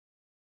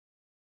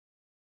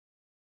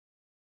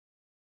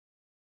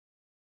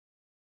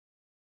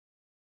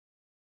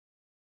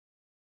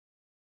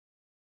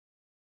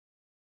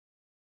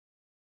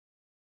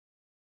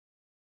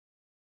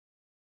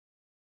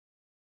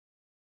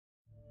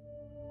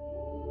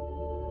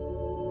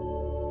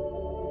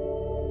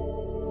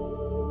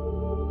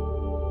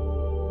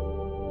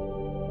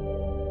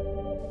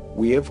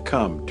we have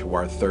come to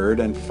our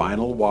third and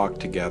final walk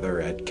together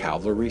at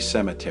Calvary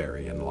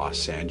Cemetery in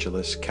Los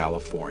Angeles,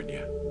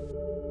 California.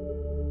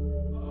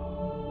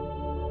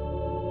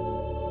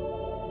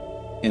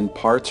 In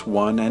parts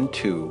 1 and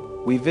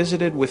 2, we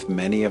visited with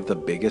many of the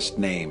biggest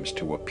names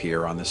to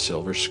appear on the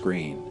silver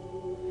screen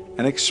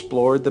and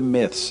explored the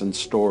myths and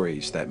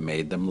stories that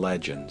made them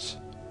legends.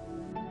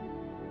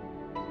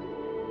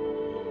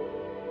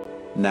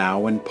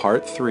 Now in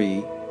part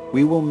 3,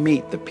 we will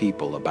meet the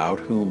people about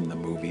whom the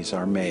movies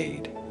are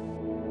made.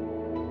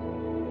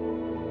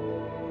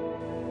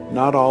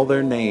 Not all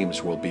their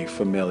names will be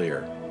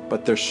familiar,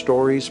 but their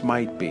stories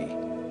might be,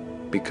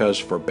 because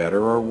for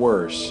better or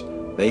worse,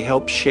 they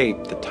help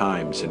shape the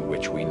times in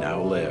which we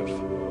now live.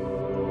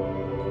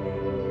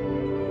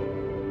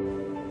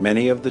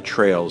 Many of the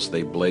trails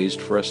they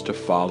blazed for us to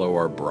follow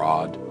are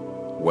broad,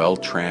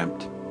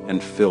 well-tramped,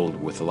 and filled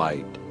with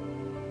light,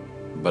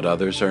 but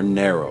others are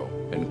narrow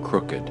and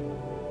crooked,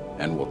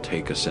 and will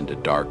take us into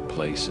dark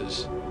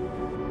places.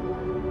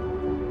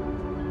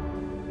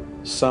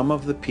 Some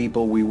of the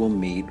people we will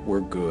meet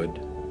were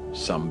good,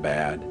 some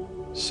bad,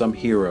 some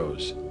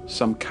heroes,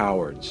 some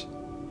cowards.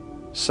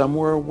 Some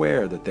were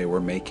aware that they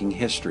were making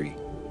history,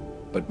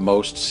 but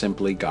most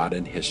simply got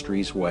in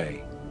history's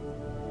way.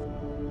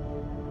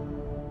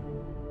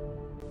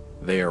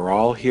 They are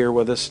all here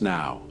with us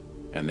now,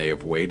 and they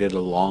have waited a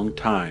long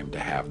time to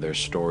have their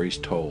stories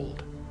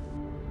told.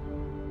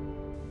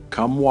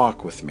 Come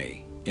walk with me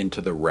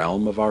into the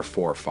realm of our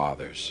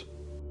forefathers.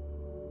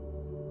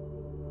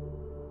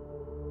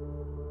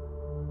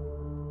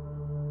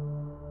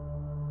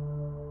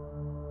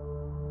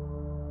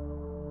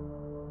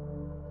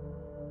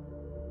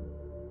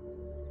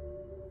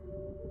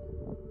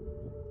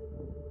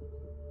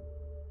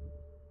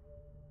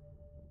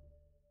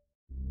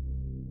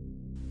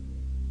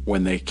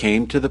 When they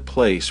came to the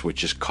place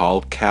which is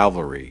called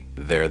Calvary,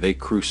 there they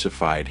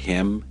crucified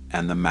him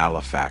and the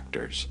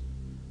malefactors,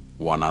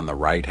 one on the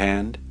right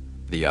hand,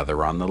 the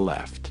other on the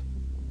left.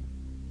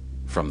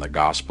 From the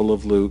Gospel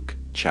of Luke,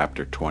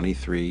 chapter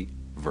 23,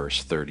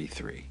 verse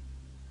 33.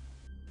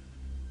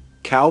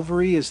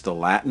 Calvary is the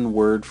Latin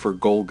word for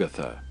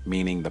Golgotha,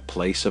 meaning the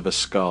place of a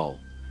skull,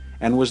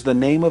 and was the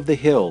name of the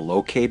hill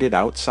located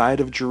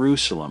outside of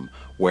Jerusalem,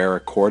 where,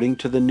 according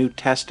to the New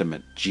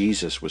Testament,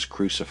 Jesus was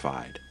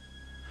crucified.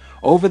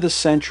 Over the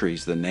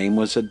centuries, the name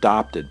was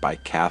adopted by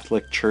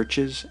Catholic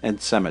churches and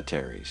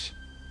cemeteries.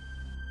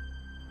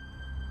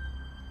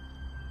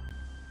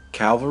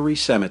 Calvary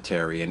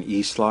Cemetery in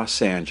East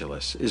Los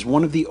Angeles is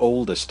one of the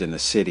oldest in the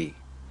city.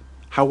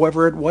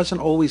 However, it wasn't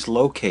always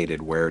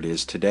located where it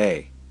is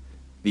today.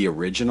 The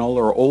original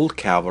or Old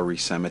Calvary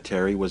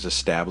Cemetery was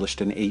established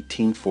in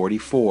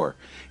 1844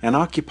 and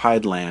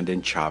occupied land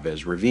in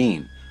Chavez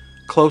Ravine,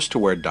 close to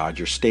where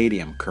Dodger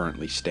Stadium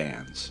currently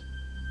stands.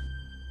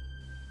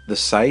 The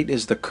site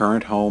is the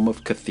current home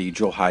of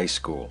Cathedral High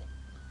School.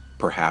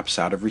 Perhaps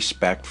out of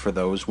respect for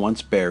those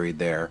once buried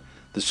there,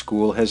 the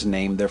school has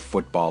named their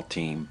football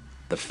team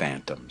the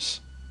Phantoms.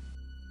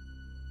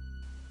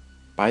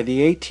 By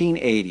the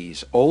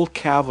 1880s, Old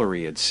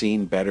Calvary had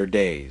seen better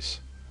days.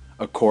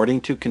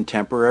 According to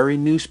contemporary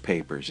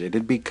newspapers, it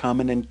had become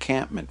an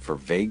encampment for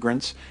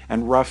vagrants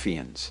and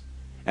ruffians,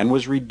 and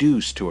was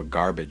reduced to a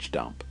garbage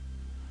dump.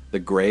 The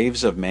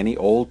graves of many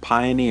old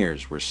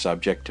pioneers were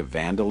subject to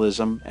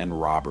vandalism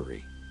and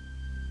robbery.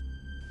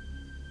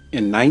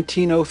 In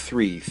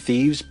 1903,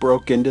 thieves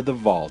broke into the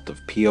vault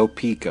of Pio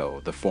Pico,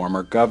 the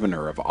former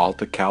governor of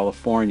Alta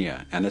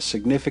California and a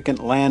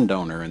significant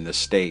landowner in the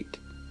state.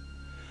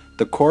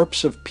 The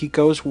corpse of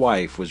Pico's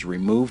wife was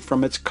removed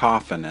from its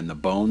coffin and the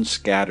bones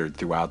scattered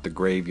throughout the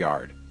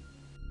graveyard.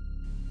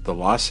 The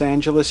Los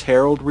Angeles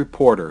Herald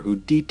reporter who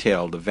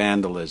detailed the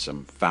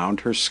vandalism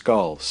found her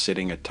skull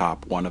sitting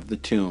atop one of the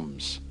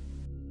tombs.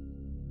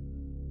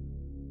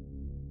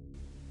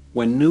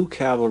 When New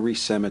Calvary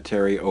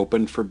Cemetery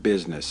opened for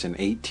business in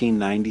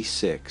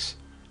 1896,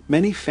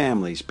 many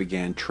families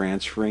began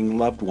transferring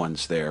loved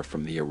ones there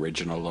from the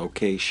original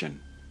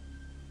location.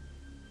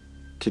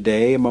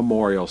 Today, a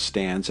memorial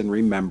stands in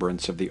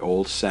remembrance of the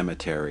old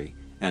cemetery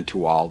and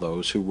to all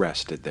those who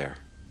rested there.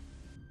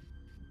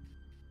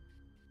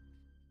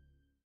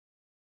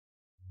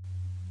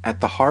 At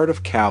the heart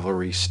of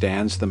Calvary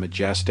stands the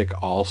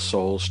majestic All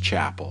Souls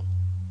Chapel.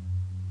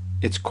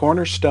 Its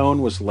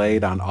cornerstone was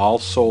laid on All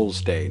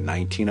Souls Day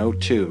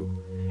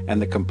 1902,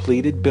 and the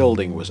completed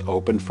building was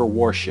opened for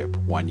worship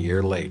 1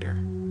 year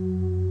later.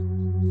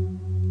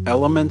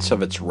 Elements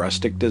of its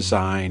rustic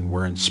design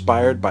were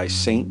inspired by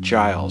St.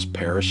 Giles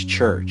Parish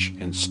Church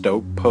in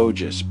Stoke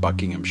Poges,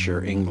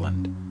 Buckinghamshire,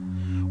 England,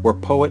 where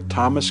poet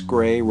Thomas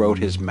Gray wrote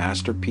his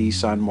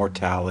masterpiece on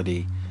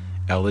mortality,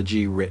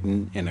 Elegy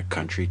Written in a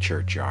Country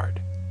Churchyard.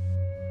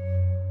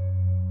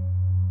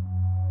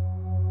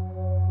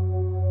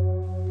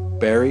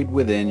 Buried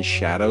within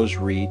shadow's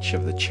reach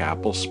of the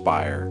chapel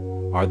spire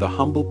are the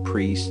humble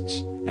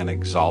priests and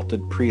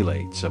exalted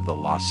prelates of the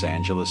Los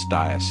Angeles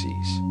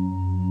Diocese.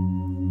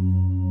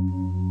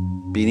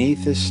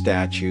 Beneath this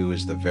statue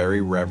is the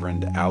Very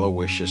Reverend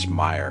Aloysius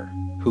Meyer,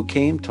 who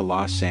came to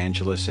Los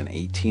Angeles in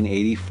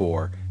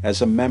 1884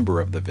 as a member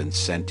of the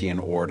Vincentian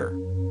Order.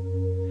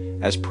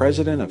 As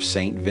president of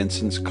St.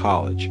 Vincent's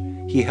College,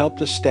 he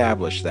helped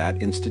establish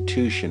that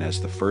institution as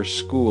the first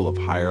school of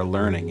higher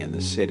learning in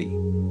the city.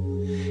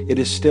 It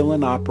is still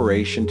in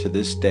operation to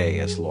this day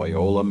as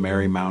Loyola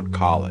Marymount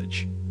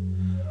College.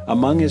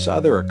 Among his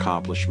other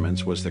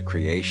accomplishments was the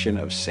creation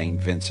of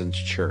St.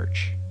 Vincent's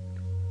Church.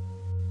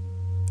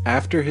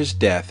 After his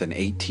death in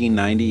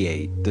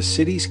 1898, the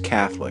city's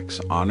Catholics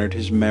honored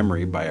his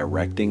memory by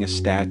erecting a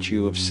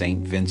statue of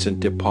St. Vincent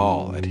de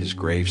Paul at his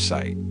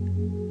gravesite.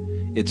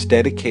 Its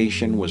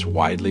dedication was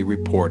widely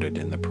reported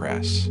in the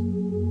press.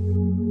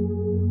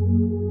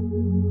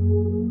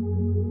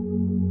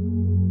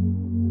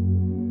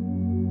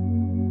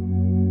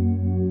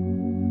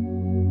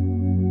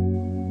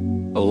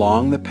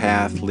 Along the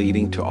path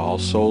leading to All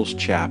Souls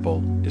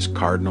Chapel is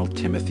Cardinal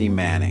Timothy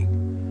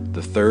Manning,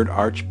 the third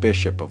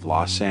Archbishop of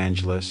Los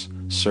Angeles,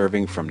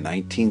 serving from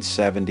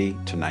 1970 to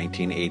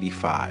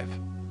 1985.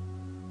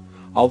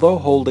 Although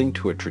holding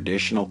to a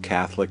traditional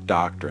Catholic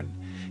doctrine,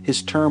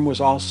 his term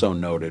was also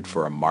noted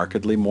for a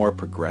markedly more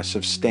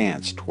progressive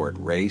stance toward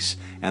race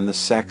and the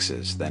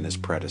sexes than his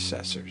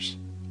predecessors.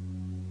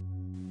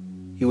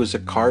 He was a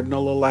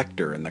cardinal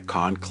elector in the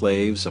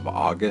conclaves of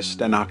August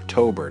and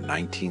October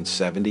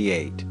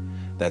 1978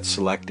 that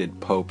selected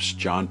Popes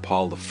John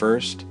Paul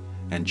I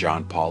and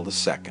John Paul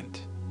II.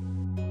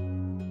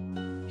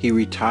 He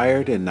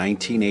retired in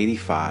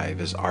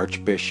 1985 as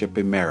Archbishop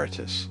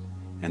Emeritus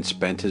and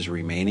spent his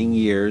remaining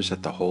years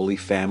at the Holy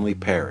Family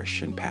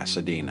Parish in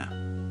Pasadena.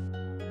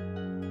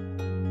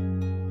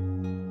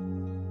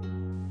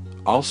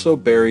 Also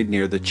buried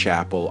near the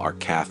chapel are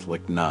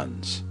Catholic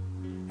nuns,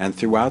 and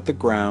throughout the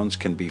grounds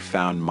can be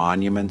found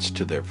monuments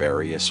to their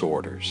various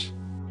orders.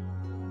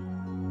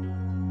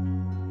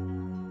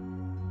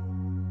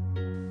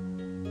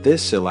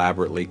 This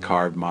elaborately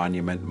carved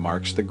monument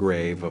marks the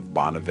grave of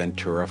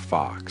Bonaventura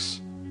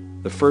Fox,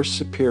 the first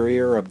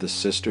superior of the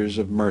Sisters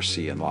of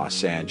Mercy in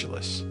Los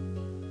Angeles.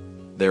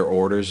 Their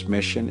order's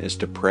mission is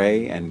to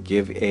pray and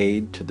give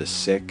aid to the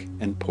sick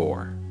and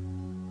poor.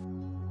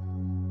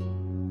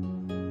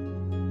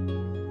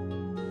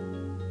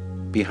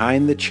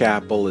 Behind the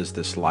chapel is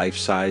this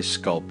life-size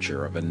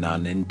sculpture of a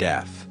nun in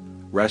death,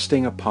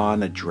 resting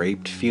upon a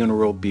draped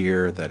funeral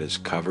bier that is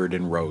covered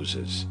in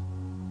roses.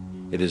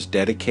 It is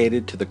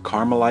dedicated to the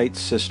Carmelite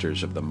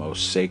Sisters of the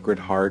Most Sacred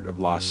Heart of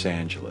Los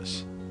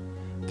Angeles.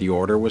 The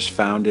order was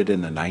founded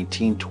in the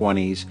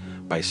 1920s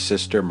by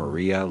Sister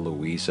Maria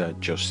Luisa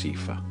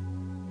Josefa.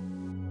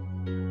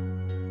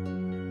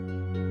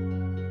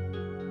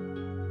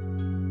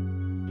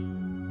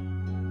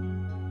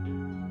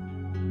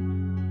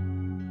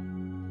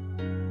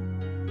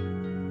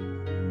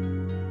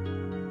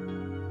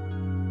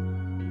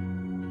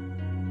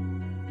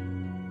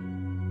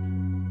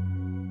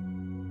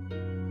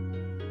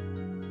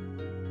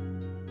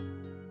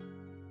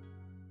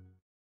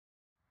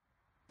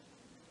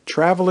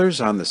 Travelers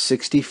on the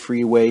 60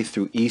 freeway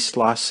through East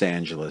Los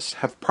Angeles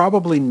have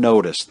probably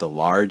noticed the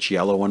large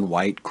yellow and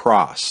white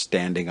cross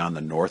standing on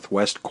the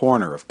northwest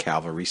corner of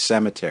Calvary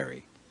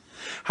Cemetery.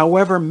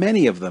 However,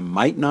 many of them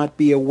might not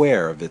be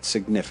aware of its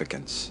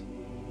significance.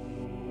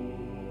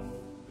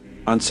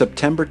 On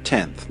September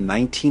 10,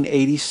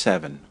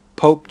 1987,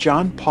 Pope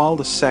John Paul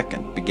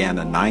II began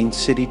a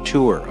 9-city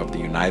tour of the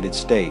United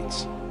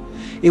States.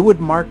 It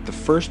would mark the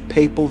first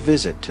papal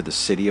visit to the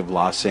city of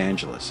Los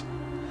Angeles.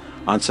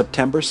 On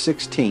September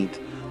 16th,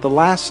 the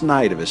last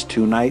night of his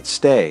 2-night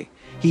stay,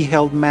 he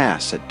held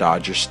Mass at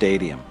Dodger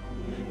Stadium.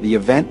 The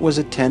event was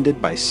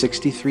attended by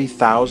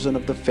 63,000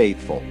 of the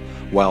faithful,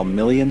 while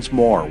millions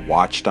more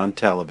watched on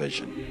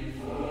television.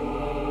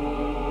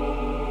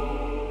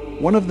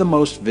 One of the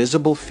most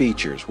visible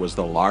features was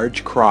the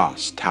large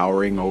cross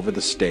towering over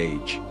the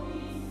stage.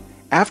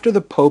 After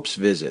the Pope's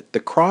visit, the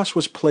cross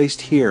was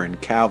placed here in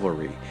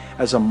Calvary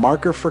as a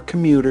marker for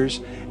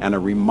commuters and a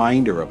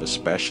reminder of a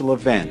special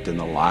event in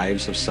the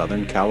lives of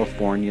Southern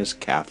California's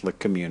Catholic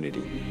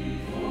community.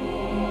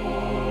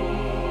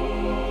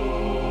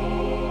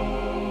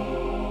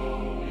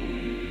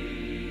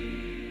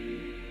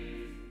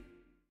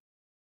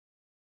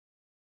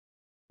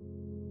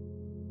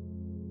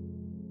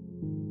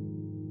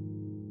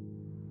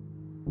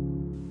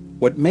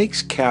 What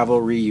makes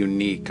Calvary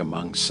unique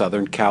among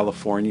Southern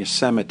California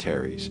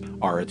cemeteries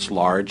are its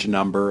large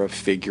number of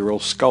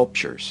figural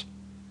sculptures.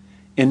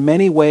 In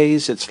many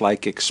ways, it's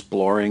like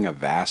exploring a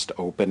vast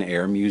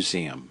open-air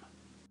museum.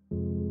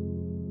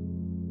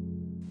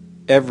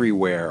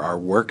 Everywhere are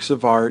works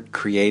of art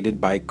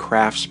created by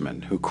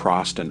craftsmen who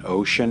crossed an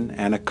ocean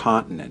and a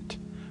continent,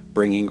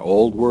 bringing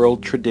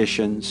old-world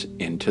traditions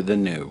into the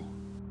new.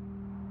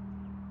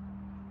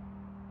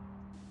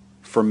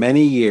 For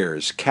many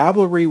years,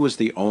 Calvary was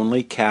the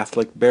only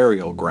Catholic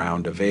burial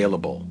ground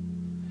available.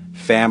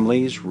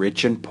 Families,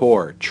 rich and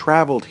poor,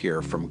 traveled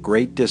here from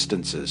great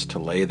distances to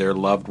lay their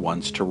loved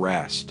ones to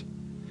rest,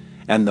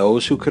 and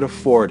those who could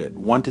afford it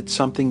wanted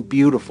something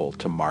beautiful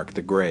to mark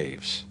the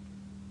graves.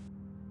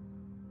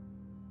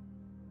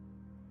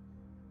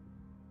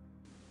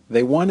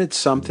 They wanted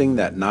something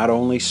that not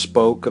only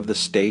spoke of the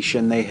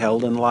station they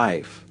held in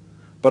life,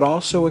 but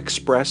also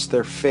expressed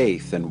their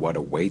faith in what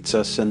awaits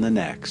us in the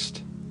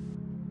next.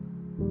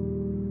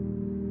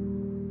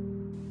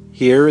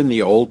 Here in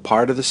the old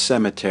part of the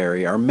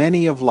cemetery are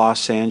many of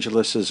Los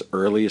Angeles's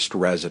earliest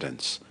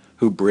residents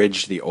who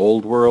bridged the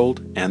old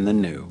world and the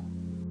new.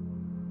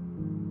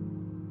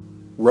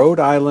 Rhode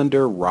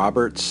Islander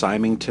Robert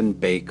Symington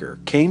Baker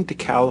came to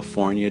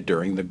California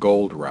during the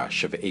gold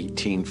rush of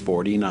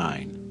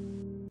 1849.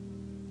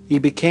 He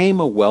became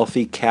a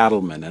wealthy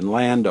cattleman and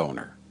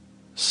landowner.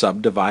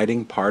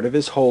 Subdividing part of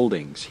his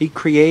holdings, he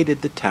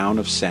created the town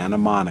of Santa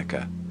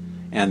Monica,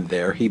 and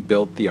there he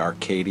built the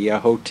Arcadia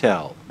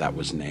Hotel that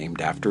was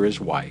named after his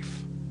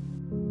wife.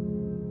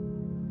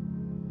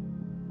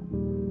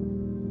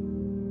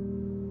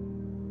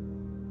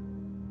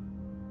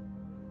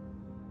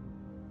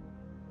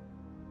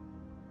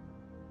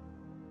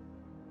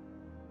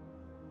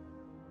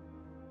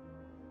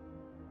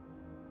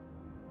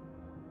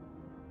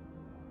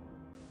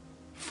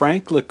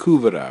 Frank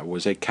Lecouvreur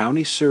was a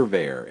county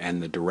surveyor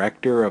and the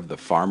director of the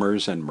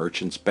Farmers and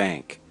Merchants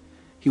Bank.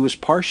 He was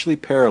partially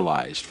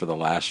paralyzed for the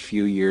last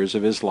few years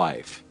of his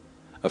life,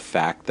 a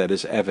fact that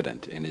is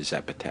evident in his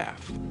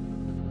epitaph.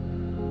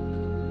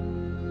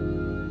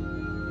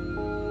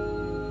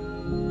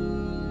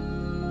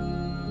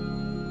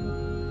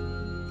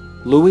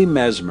 Louis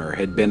Mesmer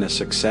had been a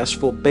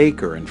successful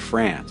baker in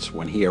France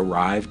when he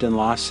arrived in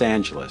Los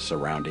Angeles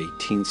around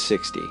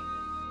 1860.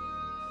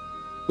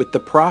 With the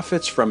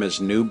profits from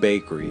his new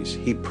bakeries,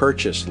 he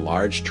purchased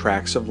large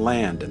tracts of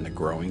land in the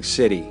growing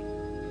city.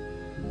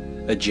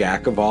 A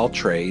jack of all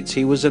trades,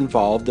 he was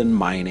involved in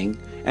mining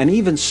and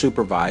even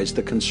supervised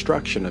the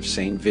construction of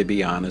St.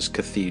 Vibiana's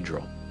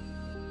Cathedral.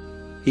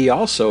 He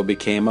also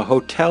became a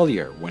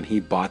hotelier when he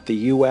bought the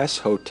U.S.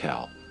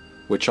 Hotel,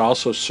 which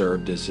also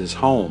served as his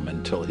home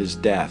until his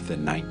death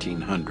in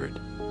 1900.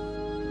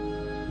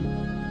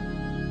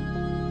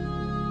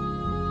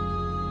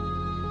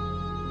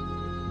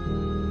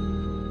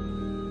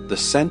 The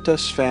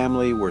Centus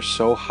family were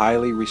so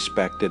highly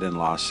respected in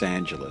Los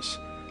Angeles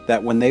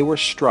that when they were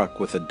struck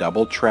with a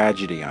double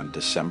tragedy on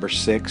December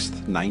 6,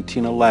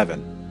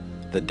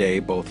 1911, the day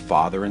both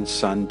father and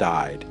son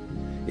died,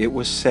 it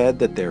was said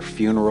that their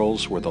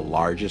funerals were the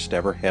largest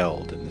ever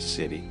held in the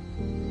city.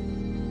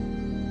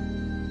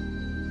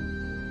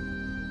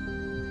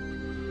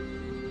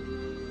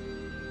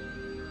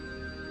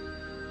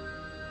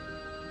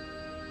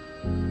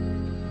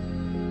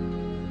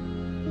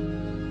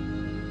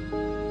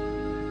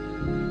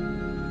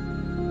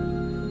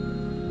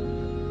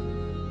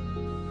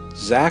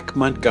 Zach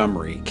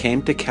Montgomery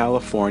came to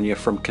California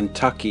from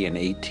Kentucky in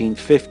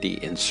 1850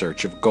 in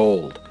search of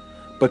gold,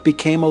 but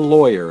became a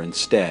lawyer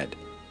instead,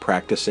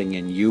 practicing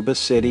in Yuba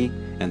City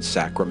and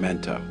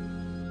Sacramento.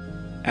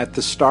 At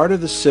the start of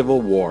the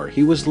Civil War,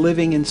 he was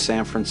living in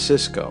San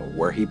Francisco,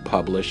 where he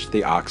published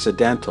The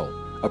Occidental,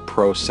 a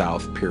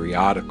pro-South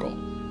periodical.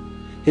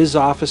 His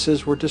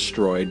offices were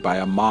destroyed by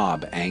a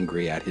mob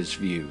angry at his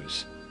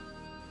views.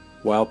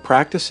 While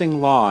practicing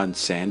law in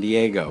San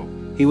Diego,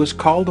 he was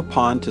called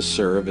upon to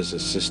serve as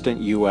Assistant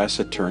U.S.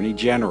 Attorney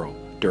General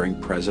during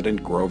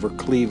President Grover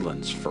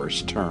Cleveland's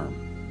first term.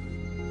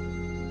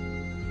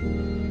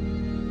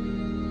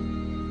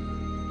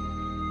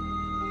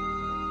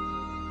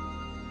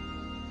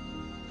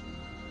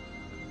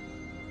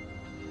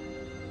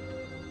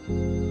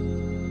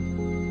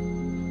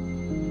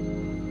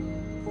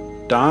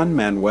 Don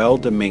Manuel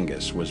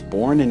Dominguez was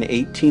born in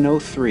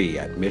 1803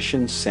 at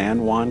Mission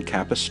San Juan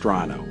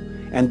Capistrano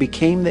and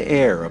became the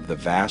heir of the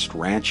vast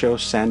Rancho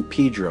San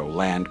Pedro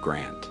land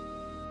grant.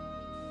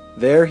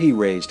 There he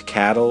raised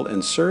cattle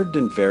and served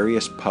in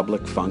various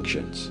public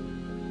functions.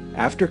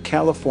 After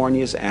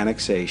California's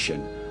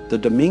annexation, the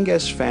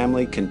Dominguez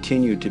family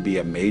continued to be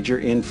a major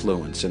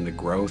influence in the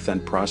growth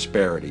and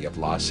prosperity of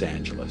Los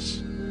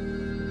Angeles.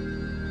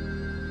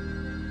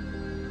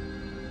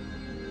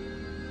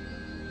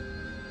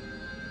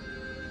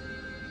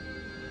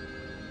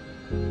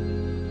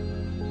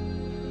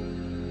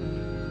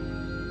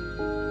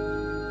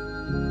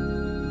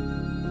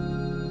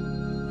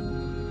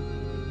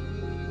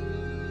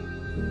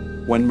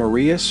 When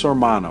Maria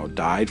Sormano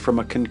died from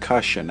a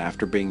concussion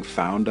after being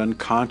found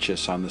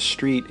unconscious on the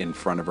street in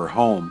front of her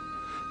home,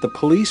 the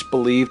police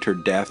believed her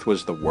death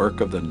was the work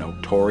of the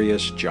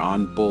notorious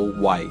John Bull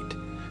White,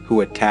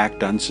 who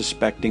attacked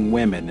unsuspecting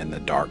women in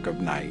the dark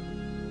of night.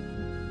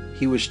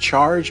 He was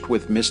charged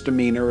with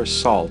misdemeanor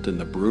assault in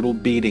the brutal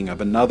beating of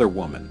another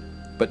woman,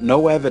 but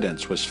no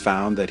evidence was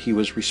found that he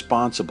was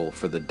responsible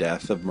for the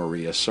death of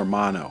Maria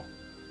Sormano.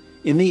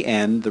 In the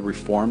end, the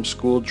reform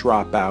school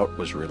dropout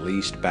was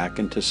released back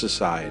into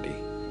society.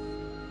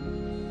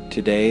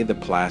 Today, the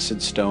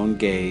placid stone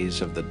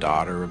gaze of the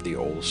daughter of the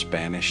old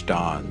Spanish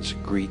dons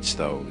greets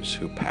those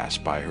who pass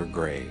by her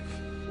grave.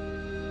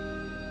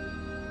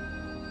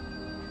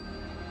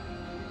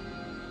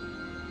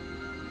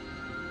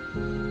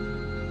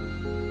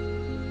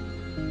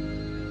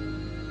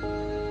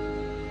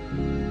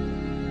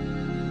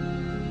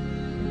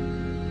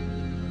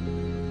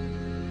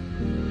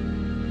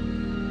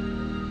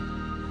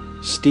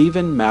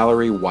 Stephen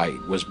Mallory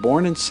White was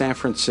born in San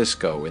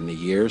Francisco in the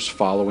years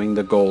following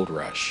the gold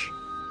rush.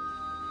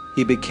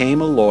 He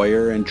became a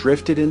lawyer and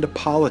drifted into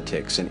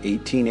politics in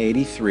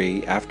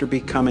 1883 after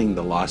becoming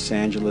the Los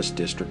Angeles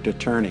District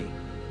Attorney.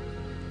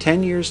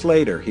 10 years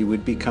later, he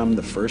would become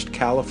the first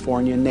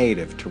California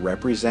native to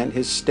represent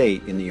his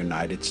state in the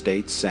United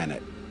States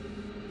Senate.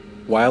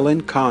 While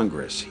in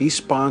Congress, he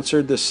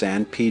sponsored the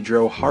San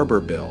Pedro Harbor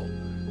Bill,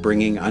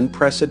 bringing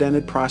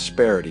unprecedented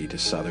prosperity to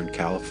Southern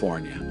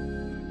California.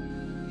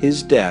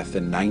 His death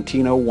in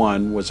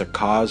 1901 was a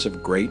cause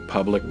of great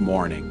public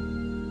mourning.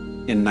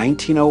 In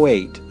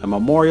 1908, a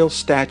memorial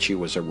statue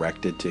was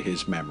erected to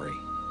his memory.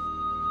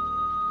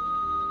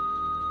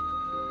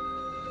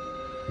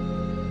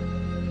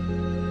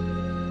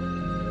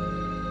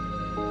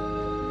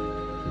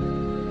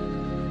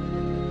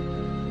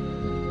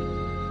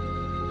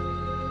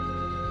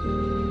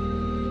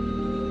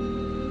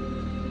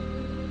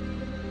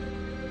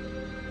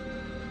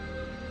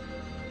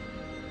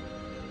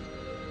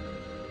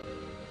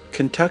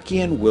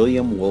 Kentuckian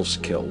William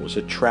Wolfskill was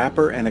a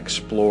trapper and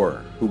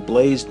explorer who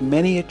blazed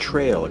many a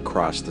trail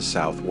across the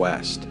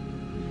Southwest.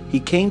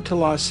 He came to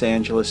Los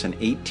Angeles in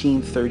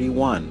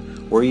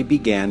 1831, where he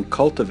began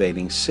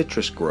cultivating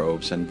citrus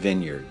groves and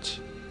vineyards.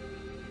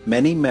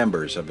 Many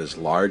members of his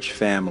large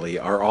family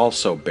are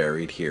also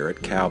buried here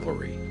at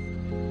Calvary.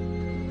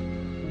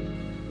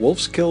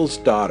 Wolfskill's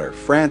daughter,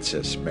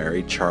 Frances,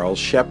 married Charles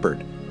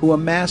Shepard, who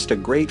amassed a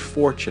great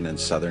fortune in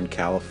Southern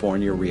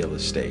California real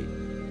estate.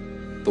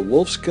 The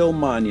Wolfskill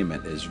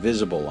Monument is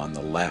visible on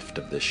the left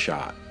of this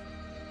shot.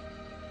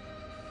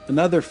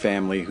 Another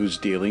family whose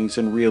dealings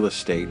in real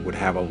estate would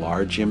have a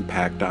large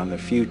impact on the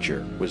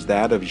future was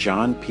that of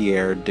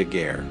Jean-Pierre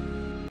Daguerre.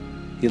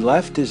 He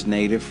left his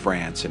native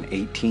France in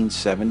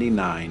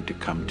 1879 to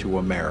come to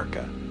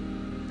America,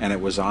 and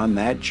it was on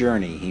that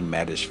journey he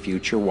met his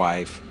future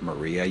wife,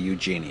 Maria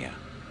Eugenia.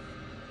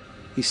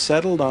 He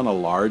settled on a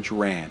large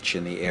ranch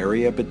in the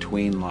area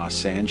between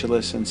Los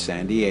Angeles and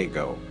San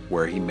Diego,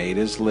 where he made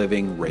his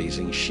living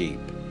raising sheep.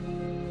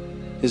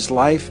 His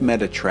life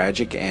met a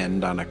tragic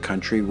end on a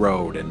country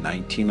road in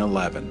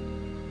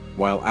 1911.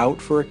 While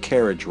out for a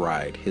carriage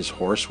ride, his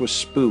horse was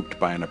spooked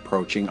by an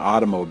approaching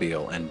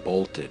automobile and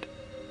bolted.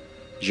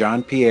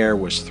 Jean-Pierre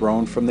was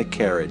thrown from the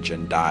carriage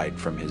and died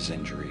from his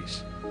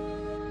injuries.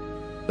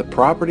 The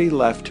property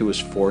left to his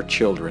 4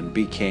 children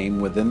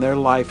became, within their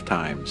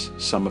lifetimes,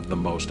 some of the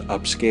most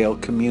upscale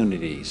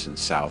communities in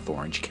South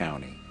Orange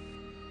County.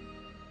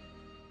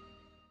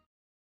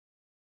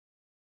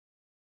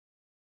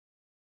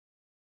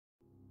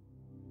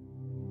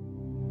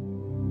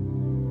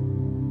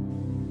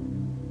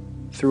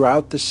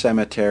 Throughout the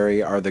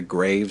cemetery are the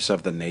graves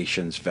of the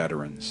nation's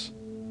veterans.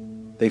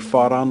 They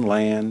fought on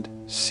land,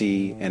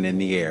 sea, and in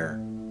the air.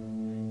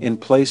 In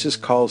places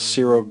called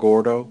Cerro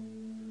Gordo,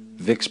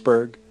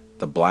 Vicksburg,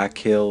 the Black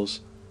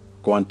Hills,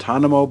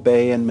 Guantanamo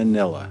Bay and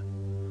Manila,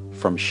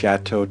 from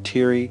Chateau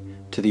Thierry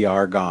to the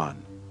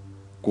Argonne,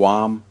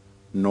 Guam,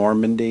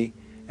 Normandy,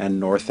 and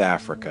North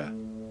Africa,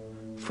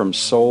 from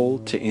Seoul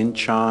to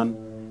Incheon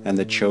and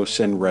the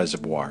Chosin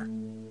Reservoir,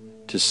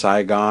 to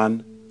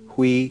Saigon,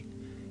 Hue,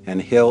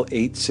 and Hill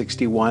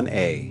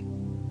 861A,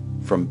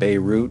 from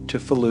Beirut to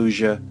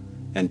Fallujah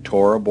and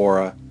Tora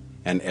Bora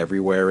and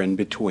everywhere in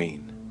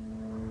between.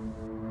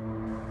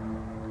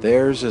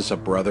 Theirs is a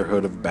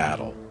brotherhood of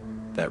battle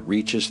that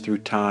reaches through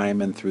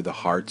time and through the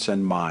hearts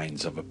and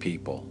minds of a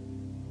people.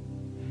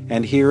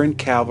 And here in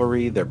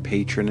Calvary, their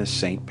patron is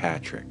St.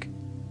 Patrick.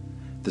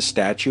 The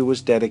statue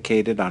was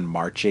dedicated on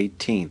March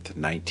 18,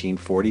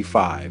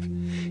 1945,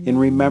 in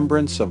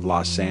remembrance of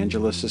Los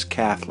Angeles'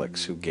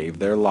 Catholics who gave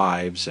their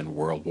lives in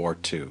World War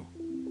II.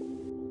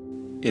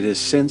 It has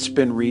since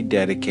been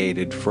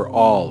rededicated for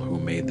all who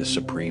made the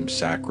supreme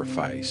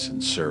sacrifice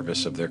in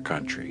service of their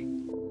country.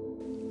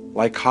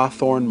 Like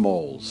Hawthorne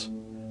Moles,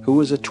 who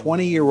was a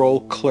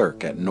 20-year-old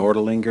clerk at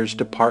Nordlinger's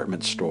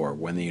department store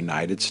when the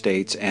United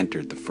States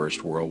entered the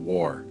First World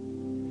War.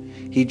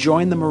 He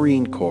joined the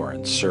Marine Corps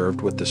and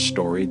served with the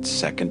storied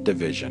 2nd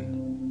Division.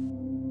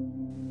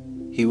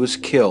 He was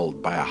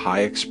killed by a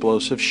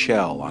high-explosive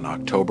shell on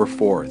October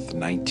 4,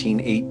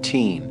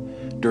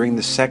 1918, during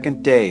the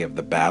 2nd day of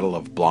the Battle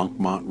of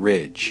Blancmont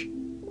Ridge.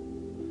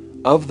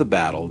 Of the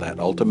battle that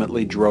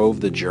ultimately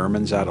drove the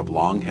Germans out of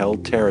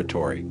long-held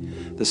territory,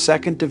 the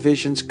 2nd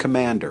Division's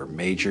commander,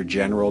 Major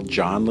General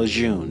John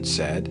Lejeune,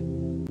 said,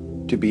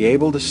 "To be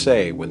able to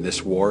say when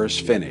this war is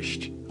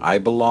finished, I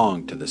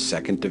belong to the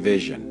 2nd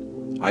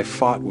Division, I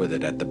fought with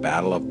it at the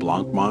Battle of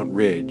Blancmont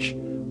Ridge,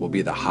 will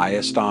be the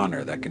highest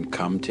honor that can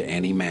come to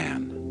any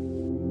man."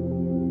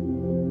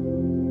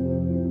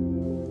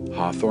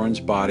 Hawthorne's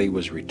body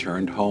was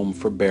returned home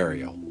for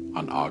burial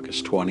on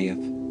August 20th,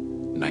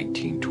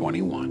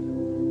 1921.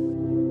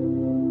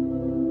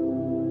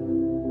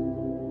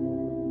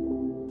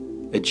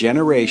 A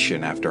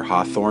generation after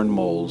Hawthorne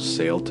Moles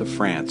sailed to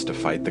France to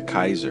fight the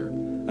Kaiser,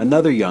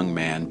 another young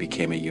man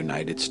became a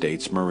United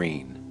States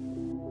Marine.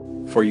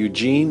 For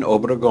Eugene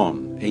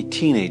Obregon, a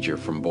teenager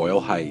from Boyle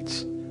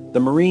Heights, The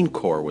Marine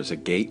Corps was a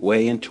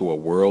gateway into a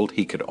world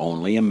he could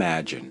only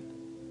imagine.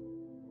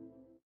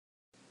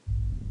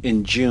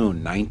 In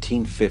June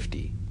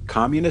 1950,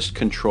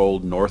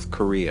 communist-controlled North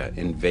Korea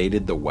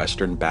invaded the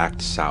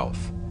western-backed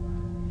South.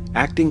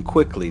 Acting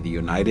quickly, the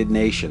United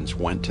Nations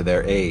went to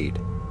their aid.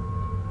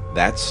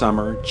 That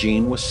summer,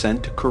 Gene was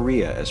sent to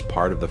Korea as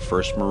part of the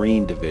 1st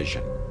Marine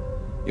Division.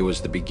 It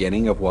was the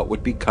beginning of what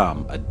would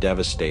become a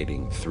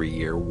devastating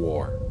 3-year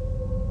war.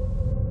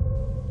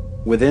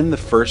 Within the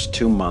first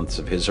 2 months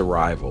of his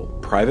arrival,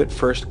 Private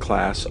First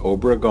Class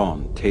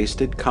Obregon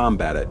tasted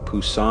combat at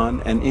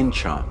Pusan and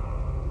Incheon.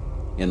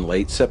 In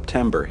late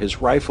September,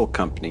 his rifle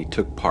company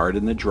took part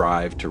in the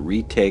drive to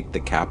retake the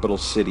capital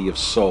city of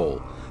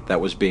Seoul that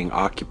was being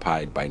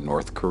occupied by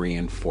North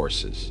Korean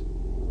forces.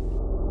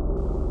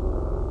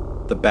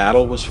 The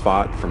battle was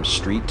fought from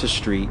street to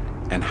street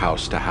and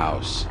house to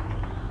house.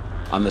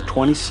 On the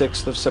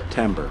 26th of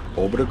September,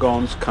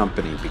 Obregon's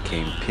company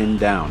became pinned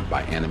down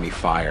by enemy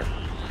fire.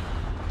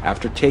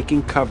 After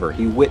taking cover,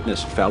 he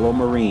witnessed fellow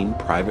Marine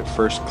Private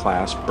First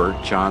Class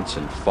Bert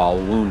Johnson fall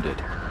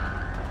wounded.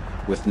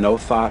 With no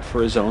thought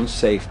for his own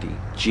safety,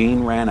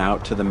 Gene ran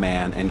out to the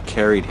man and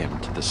carried him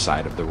to the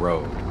side of the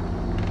road.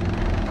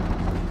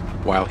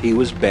 While he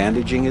was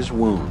bandaging his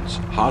wounds,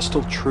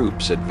 hostile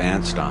troops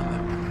advanced on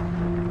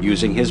them.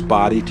 Using his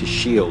body to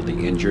shield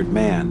the injured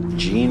man,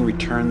 Gene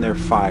returned their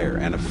fire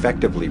and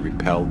effectively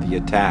repelled the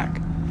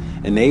attack,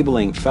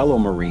 enabling fellow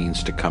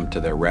Marines to come to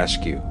their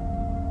rescue.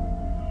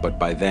 But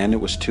by then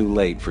it was too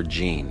late for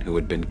Gene, who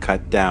had been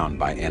cut down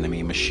by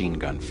enemy machine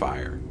gun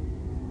fire.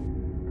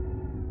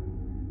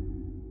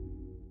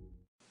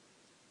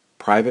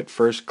 Private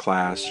First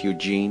Class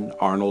Eugene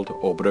Arnold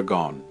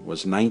Obregon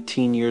was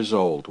 19 years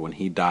old when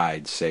he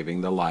died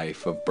saving the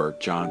life of Bert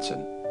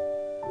Johnson.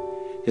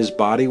 His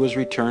body was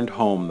returned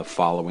home the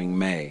following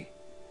May,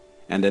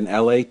 and an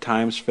LA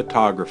Times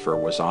photographer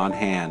was on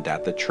hand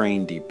at the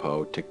train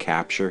depot to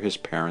capture his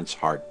parents'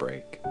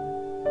 heartbreak.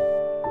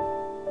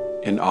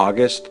 In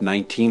August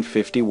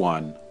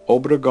 1951,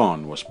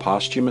 Obregon was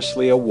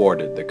posthumously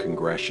awarded the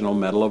Congressional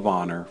Medal of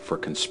Honor for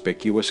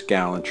conspicuous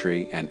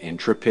gallantry and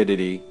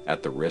intrepidity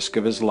at the risk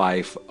of his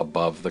life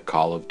above the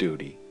call of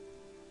duty.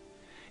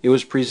 It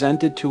was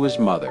presented to his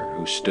mother,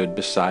 who stood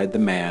beside the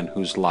man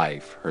whose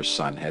life her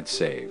son had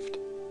saved.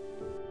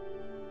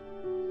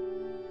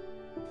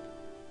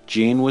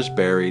 Gene was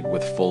buried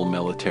with full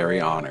military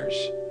honors.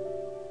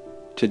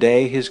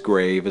 Today his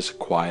grave is a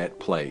quiet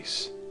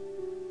place,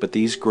 but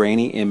these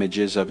grainy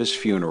images of his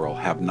funeral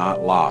have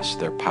not lost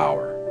their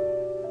power.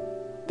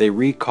 They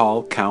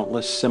recall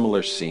countless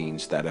similar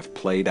scenes that have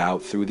played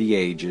out through the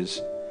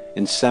ages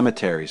in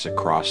cemeteries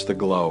across the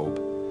globe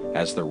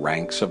as the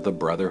ranks of the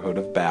Brotherhood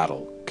of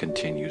Battle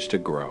continues to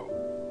grow.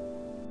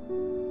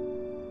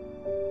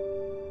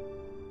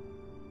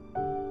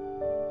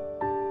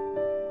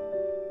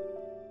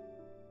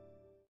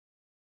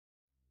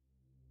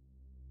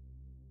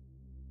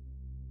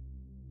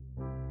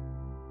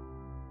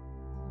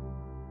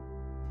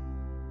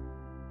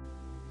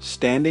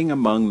 Standing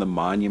among the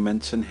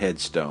monuments and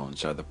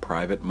headstones are the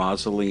private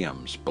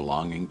mausoleums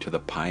belonging to the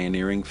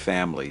pioneering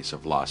families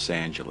of Los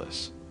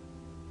Angeles.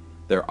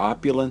 Their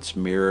opulence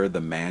mirrors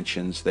the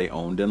mansions they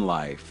owned in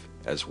life,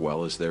 as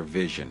well as their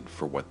vision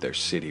for what their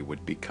city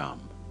would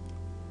become.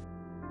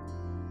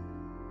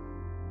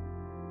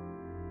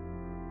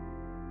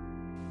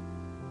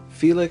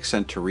 Felix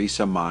and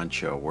Teresa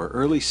Mancho were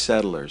early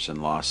settlers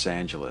in Los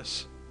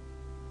Angeles.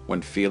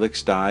 When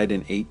Felix died in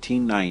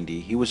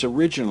 1890, he was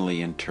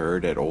originally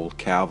interred at Old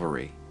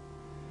Calvary.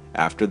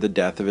 After the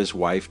death of his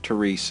wife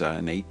Teresa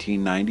in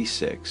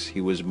 1896,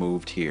 he was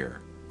moved here.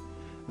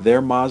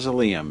 Their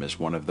mausoleum is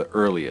one of the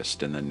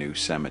earliest in the new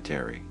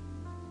cemetery.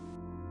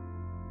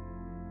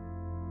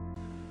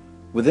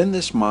 Within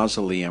this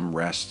mausoleum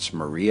rests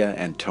Maria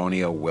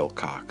Antonia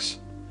Wilcox.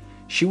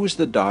 She was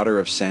the daughter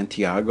of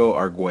Santiago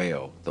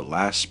Arguello, the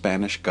last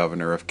Spanish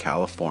governor of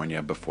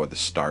California before the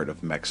start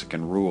of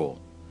Mexican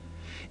rule.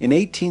 In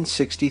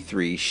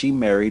 1863, she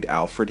married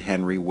Alfred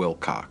Henry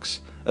Wilcox,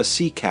 a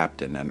sea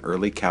captain and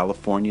early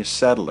California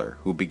settler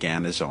who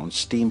began his own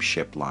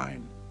steamship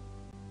line.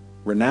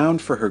 Renowned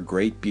for her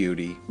great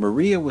beauty,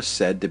 Maria was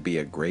said to be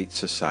a great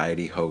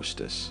society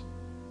hostess.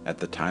 At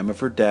the time of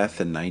her death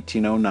in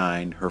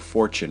 1909, her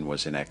fortune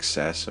was in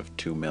excess of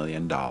 $2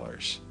 million.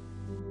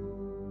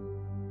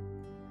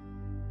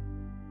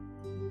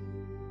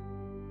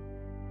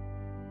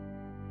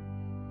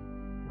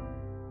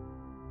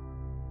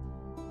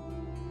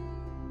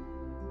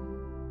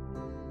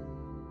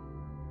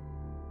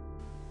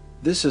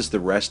 This is the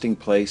resting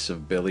place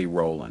of Billy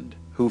Rowland,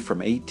 who from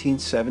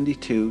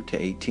 1872 to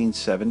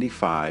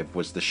 1875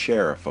 was the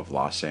sheriff of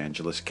Los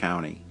Angeles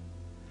County.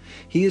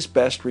 He is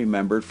best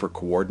remembered for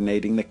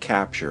coordinating the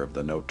capture of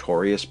the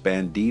notorious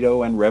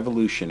bandito and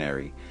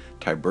revolutionary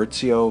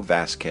Tiburcio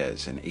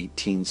Vasquez in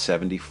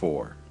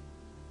 1874.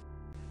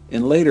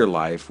 In later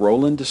life,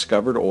 Rowland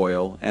discovered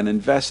oil and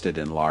invested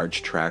in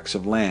large tracts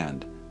of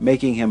land,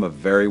 making him a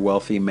very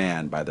wealthy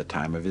man by the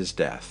time of his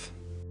death.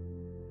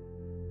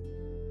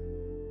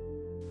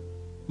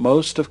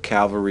 Most of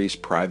Calvary's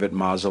private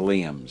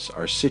mausoleums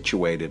are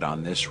situated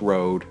on this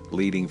road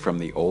leading from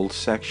the old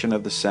section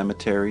of the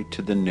cemetery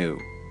to the new.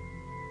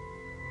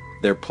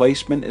 Their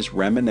placement is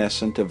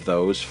reminiscent of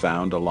those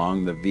found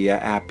along the Via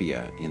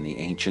Appia in the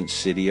ancient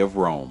city of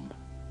Rome.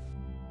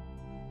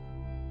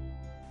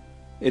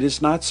 It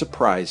is not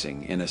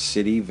surprising in a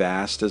city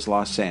vast as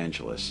Los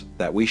Angeles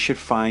that we should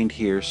find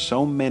here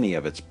so many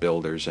of its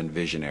builders and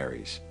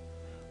visionaries.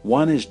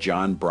 One is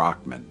John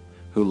Brockman,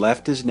 who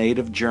left his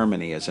native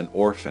Germany as an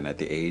orphan at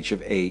the age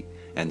of 8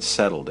 and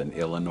settled in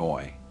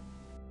Illinois.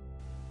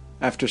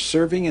 After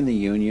serving in the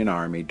Union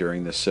Army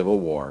during the Civil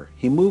War,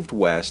 he moved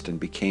west and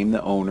became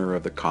the owner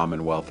of the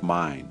Commonwealth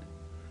Mine.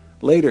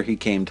 Later he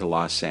came to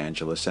Los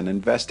Angeles and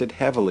invested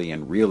heavily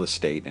in real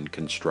estate and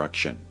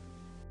construction.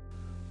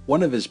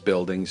 One of his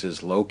buildings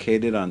is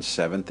located on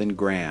 7th and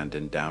Grand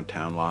in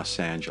downtown Los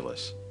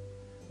Angeles.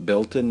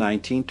 Built in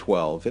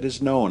 1912, it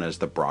is known as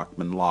the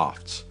Brockman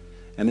Lofts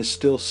and is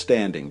still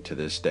standing to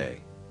this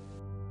day.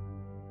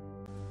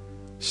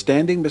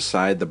 Standing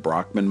beside the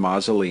Brockman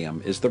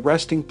Mausoleum is the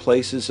resting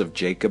places of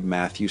Jacob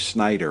Matthew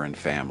Snyder and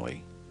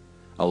family.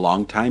 A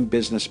longtime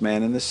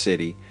businessman in the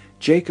city,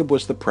 Jacob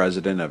was the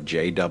president of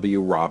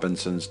J.W.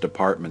 Robinson's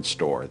department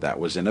store that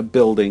was in a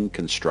building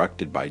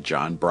constructed by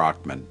John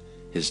Brockman,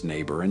 his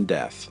neighbor in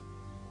death.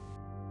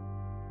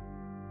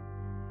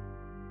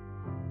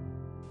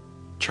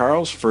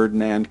 Charles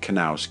Ferdinand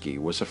Kanowski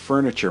was a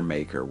furniture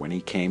maker when he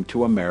came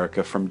to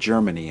America from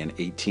Germany in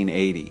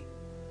 1880.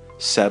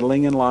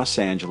 Settling in Los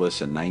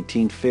Angeles in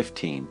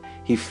 1915,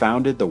 he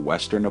founded the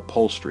Western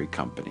Upholstery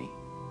Company.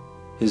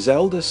 His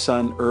eldest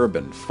son,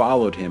 Urban,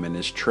 followed him in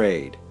his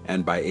trade,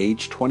 and by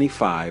age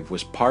 25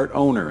 was part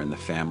owner in the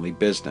family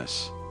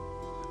business.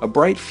 A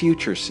bright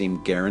future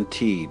seemed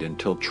guaranteed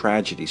until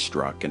tragedy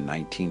struck in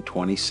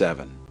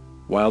 1927.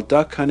 While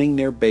duck hunting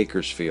near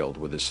Bakersfield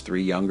with his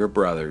 3 younger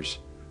brothers,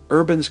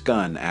 Urban's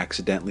gun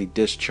accidentally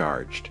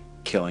discharged,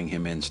 killing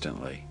him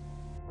instantly.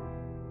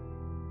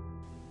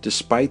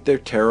 Despite their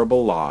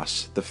terrible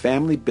loss, the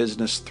family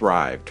business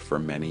thrived for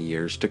many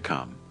years to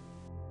come.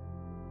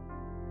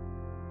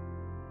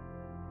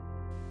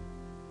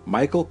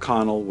 Michael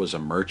Connell was a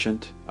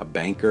merchant, a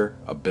banker,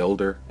 a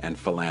builder, and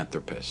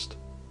philanthropist.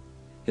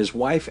 His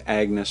wife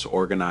Agnes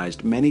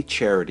organized many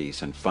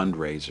charities and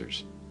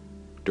fundraisers.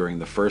 During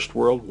the First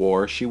World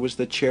War, she was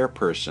the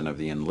chairperson of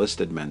the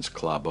Enlisted Men's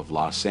Club of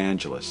Los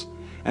Angeles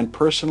and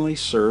personally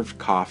served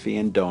coffee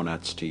and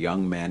donuts to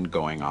young men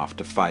going off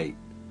to fight.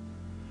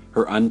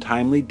 Her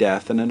untimely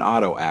death in an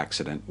auto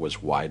accident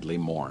was widely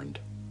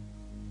mourned.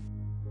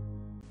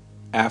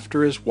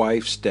 After his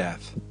wife's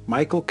death,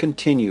 Michael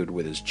continued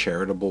with his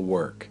charitable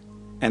work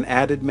and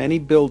added many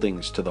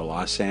buildings to the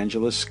Los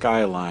Angeles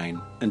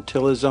skyline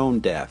until his own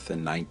death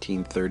in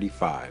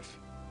 1935.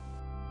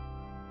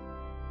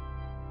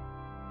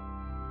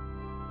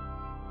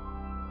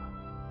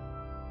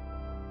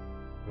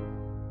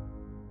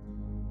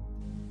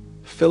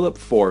 Philip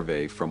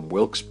Forvey from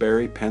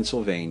Wilkes-Barre,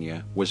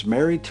 Pennsylvania, was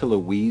married to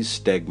Louise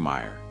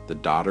Stegmeyer, the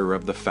daughter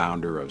of the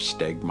founder of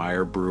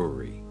Stegmeyer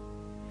Brewery.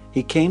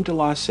 He came to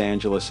Los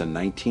Angeles in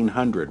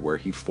 1900, where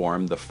he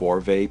formed the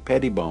Forvey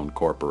Pettibone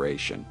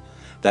Corporation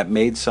that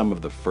made some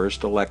of the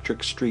first electric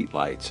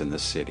streetlights in the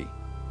city.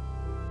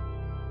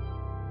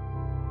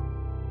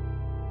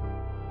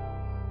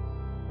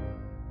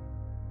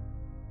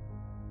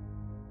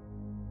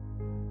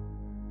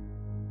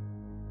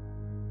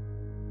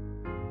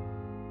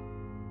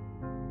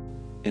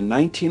 In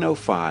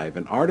 1905,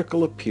 an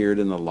article appeared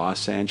in the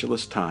Los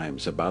Angeles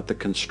Times about the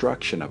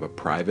construction of a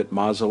private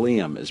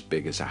mausoleum as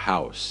big as a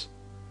house.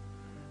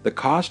 The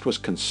cost was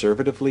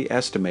conservatively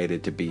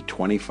estimated to be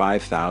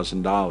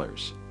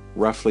 $25,000,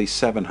 roughly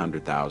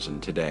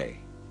 $700,000 today.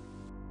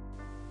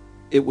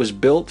 It was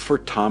built for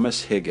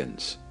Thomas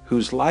Higgins,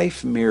 whose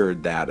life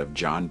mirrored that of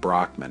John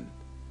Brockman.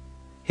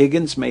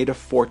 Higgins made a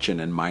fortune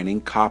in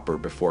mining copper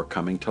before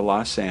coming to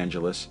Los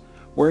Angeles,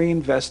 where he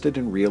invested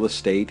in real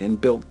estate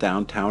and built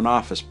downtown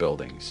office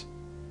buildings.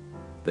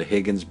 The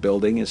Higgins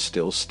building is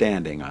still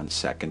standing on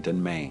 2nd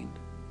and Main.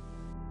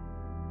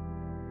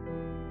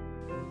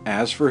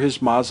 As for his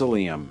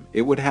mausoleum,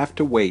 it would have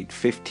to wait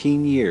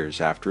 15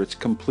 years after its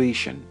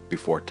completion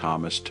before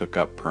Thomas took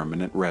up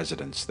permanent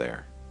residence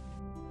there.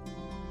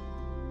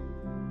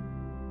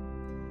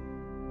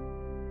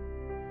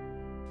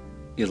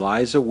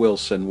 Eliza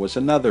Wilson was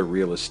another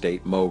real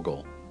estate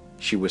mogul.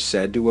 She was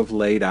said to have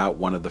laid out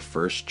one of the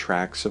first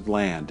tracts of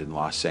land in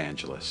Los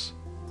Angeles.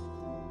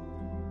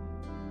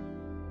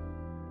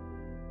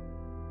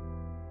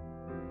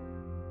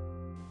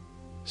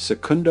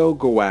 Secundo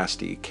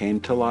Guasti came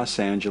to Los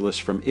Angeles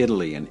from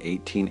Italy in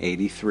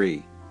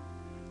 1883.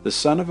 The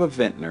son of a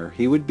vintner,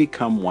 he would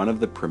become one of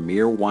the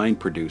premier wine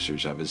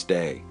producers of his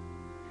day.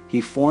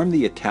 He formed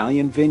the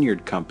Italian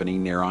Vineyard Company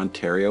near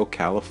Ontario,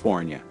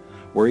 California,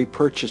 where he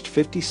purchased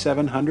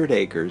 5,700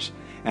 acres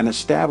and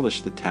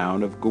established the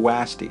town of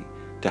Guasti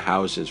to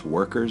house his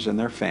workers and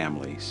their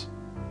families.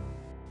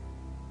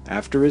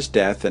 After his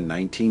death in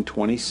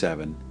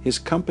 1927, his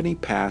company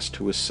passed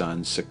to his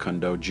son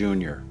Secundo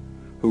Jr.,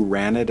 who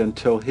ran it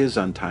until his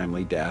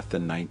untimely death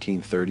in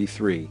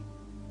 1933.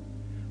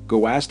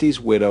 Guasti's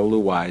widow,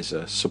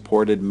 Louisa,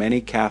 supported many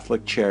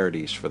Catholic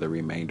charities for the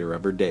remainder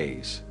of her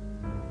days.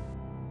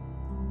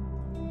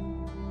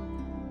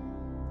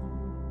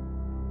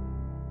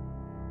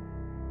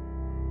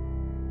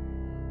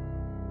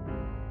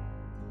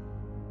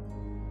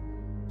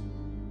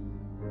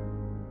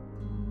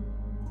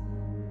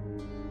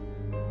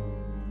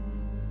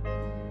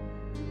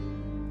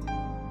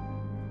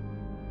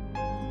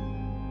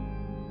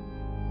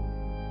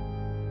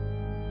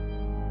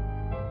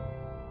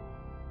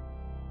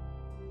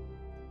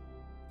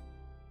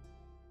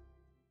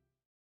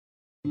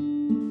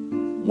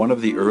 One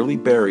of the early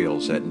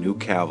burials at New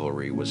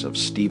Calvary was of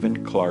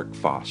Stephen Clark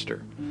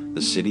Foster,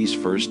 the city's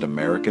first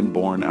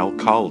American-born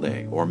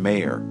alcalde, or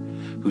mayor,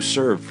 who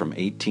served from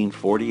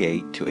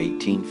 1848 to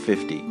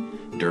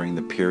 1850 during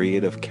the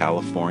period of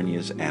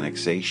California's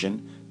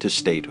annexation to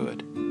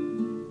statehood.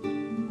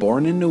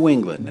 Born in New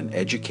England and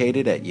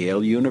educated at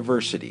Yale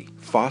University,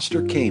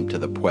 Foster came to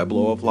the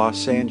Pueblo of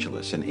Los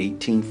Angeles in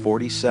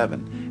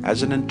 1847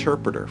 as an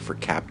interpreter for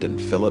Captain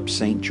Philip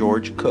St.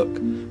 George Cook,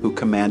 who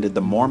commanded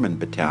the Mormon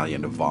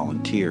Battalion of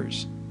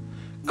Volunteers.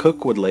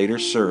 Cook would later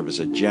serve as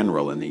a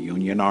general in the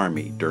Union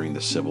Army during the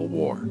Civil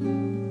War.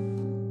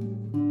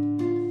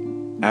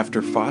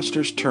 After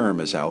Foster's term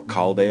as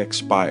alcalde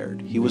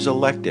expired, he was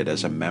elected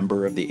as a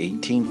member of the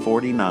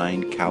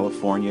 1849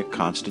 California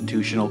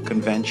Constitutional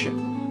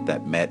Convention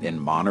that met in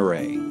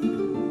Monterey.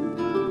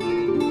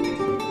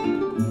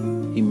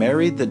 He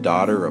married the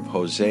daughter of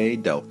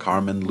José del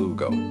Carmen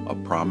Lugo, a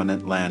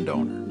prominent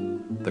landowner.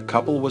 The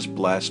couple was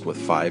blessed with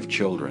 5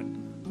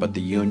 children, but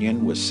the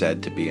union was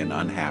said to be an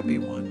unhappy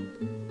one.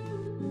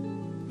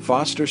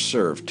 Foster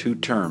served 2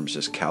 terms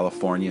as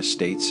California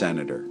State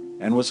Senator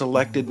and was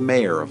elected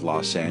mayor of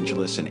Los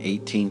Angeles in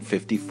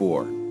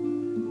 1854.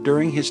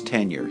 During his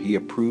tenure, he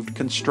approved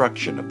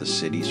construction of the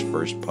city's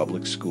first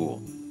public school.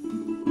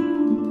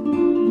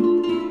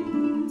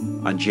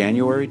 On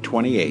January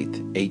 28,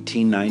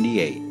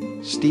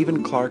 1898,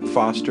 Stephen Clark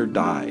Foster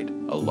died,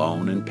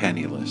 alone and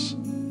penniless.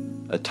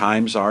 A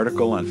Times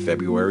article on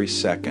February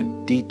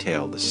 2nd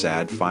detailed the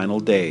sad final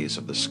days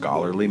of the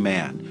scholarly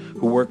man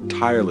who worked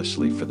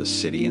tirelessly for the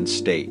city and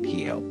state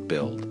he helped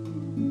build.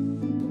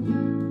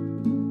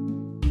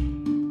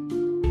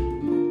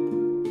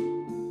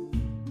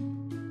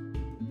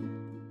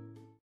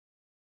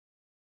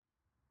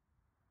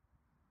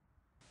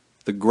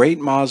 The Great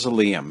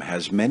Mausoleum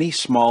has many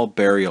small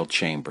burial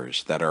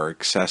chambers that are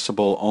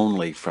accessible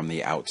only from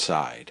the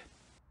outside.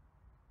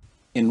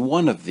 In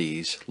one of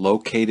these,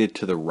 located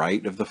to the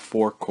right of the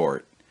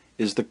forecourt,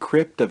 is the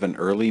crypt of an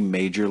early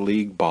Major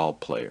League ball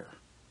player.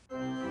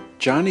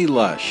 Johnny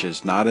Lush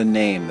is not a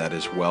name that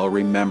is well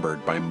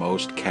remembered by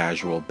most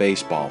casual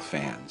baseball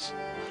fans,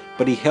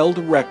 but he held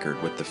a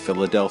record with the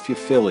Philadelphia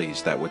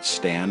Phillies that would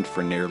stand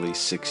for nearly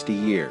 60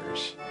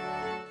 years.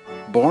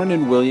 Born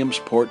in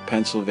Williamsport,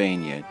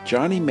 Pennsylvania,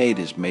 Johnny made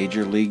his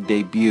Major League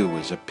debut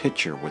as a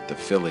pitcher with the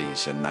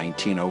Phillies in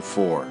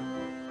 1904.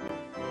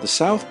 The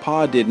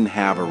Southpaw didn't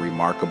have a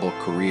remarkable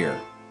career,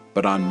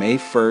 but on May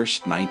 1,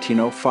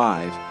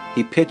 1905,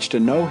 he pitched a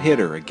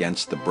no-hitter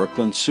against the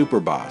Brooklyn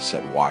Superboss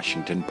at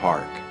Washington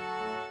Park.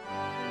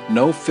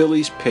 No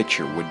Phillies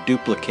pitcher would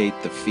duplicate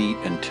the feat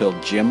until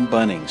Jim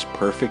Bunning's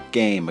perfect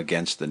game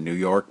against the New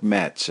York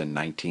Mets in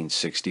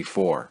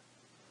 1964.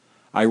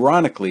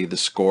 Ironically, the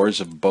scores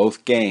of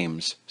both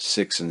games,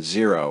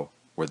 6-0,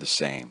 were the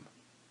same.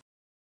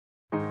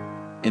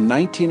 In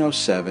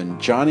 1907,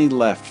 Johnny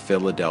left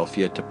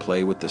Philadelphia to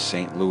play with the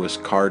St. Louis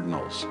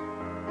Cardinals.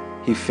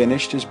 He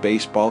finished his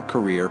baseball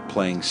career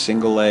playing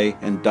single-A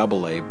and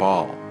double-A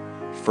ball,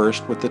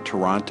 first with the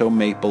Toronto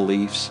Maple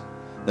Leafs,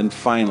 then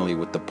finally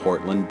with the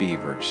Portland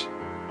Beavers.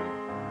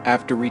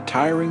 After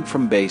retiring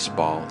from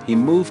baseball, he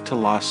moved to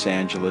Los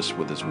Angeles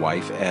with his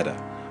wife Etta,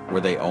 where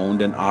they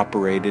owned and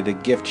operated a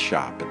gift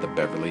shop at the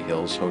Beverly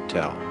Hills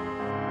Hotel.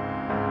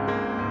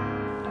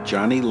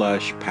 Johnny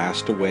Lush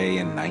passed away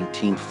in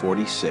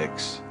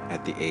 1946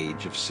 at the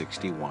age of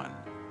 61.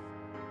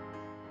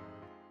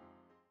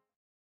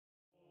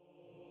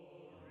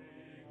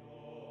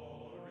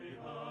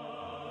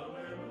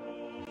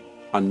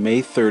 On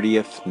May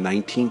 30th,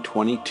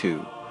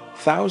 1922,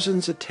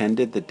 thousands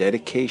attended the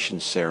dedication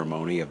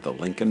ceremony of the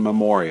Lincoln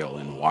Memorial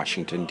in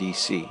Washington,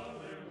 D.C.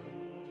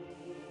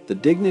 The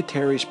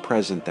dignitaries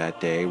present that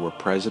day were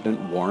President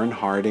Warren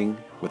Harding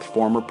with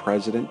former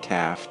President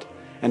Taft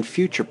and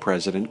future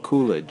President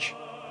Coolidge,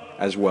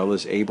 as well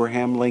as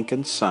Abraham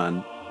Lincoln's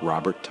son,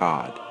 Robert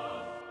Todd.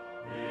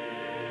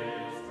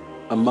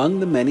 Among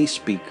the many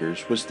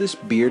speakers was this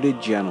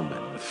bearded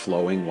gentleman with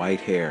flowing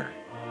white hair.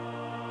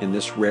 In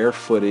this rare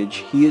footage,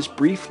 he is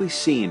briefly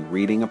seen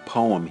reading a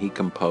poem he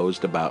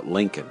composed about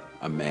Lincoln,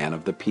 a man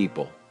of the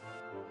people.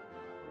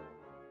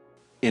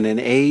 In an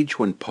age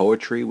when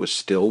poetry was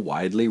still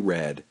widely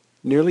read,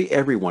 nearly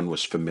everyone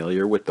was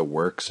familiar with the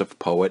works of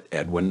poet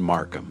Edwin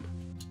Markham.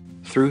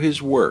 Through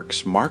his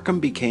works, Markham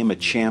became a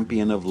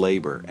champion of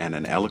labor and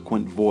an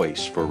eloquent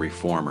voice for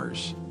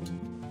reformers.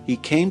 He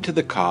came to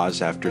the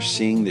cause after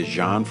seeing the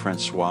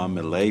Jean-Francois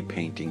Millet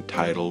painting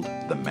titled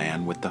The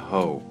Man with the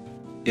Hoe.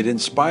 It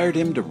inspired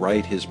him to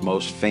write his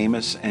most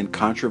famous and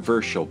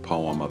controversial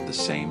poem of the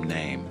same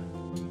name.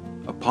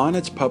 Upon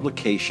its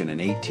publication in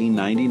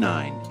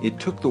 1899, it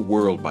took the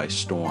world by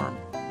storm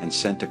and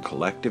sent a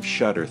collective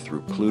shudder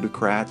through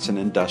plutocrats and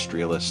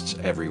industrialists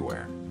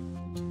everywhere.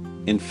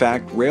 In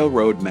fact,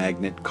 railroad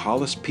magnate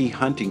Collis P.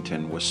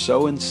 Huntington was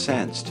so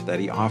incensed that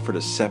he offered a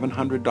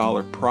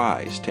 $700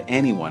 prize to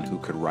anyone who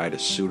could write a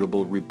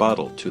suitable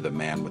rebuttal to The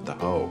Man with the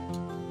Hoe.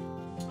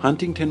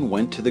 Huntington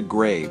went to the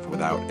grave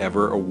without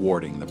ever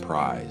awarding the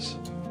prize.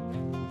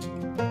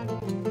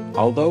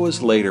 Although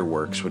his later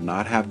works would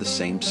not have the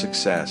same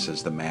success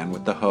as The Man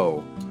with the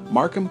Hoe,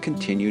 Markham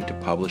continued to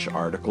publish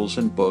articles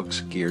and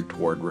books geared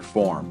toward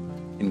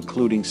reform,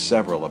 including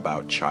several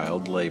about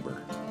child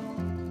labor.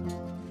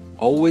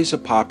 Always a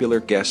popular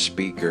guest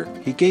speaker,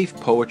 he gave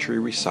poetry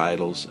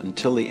recitals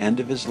until the end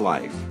of his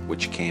life,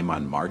 which came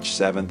on March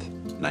 7,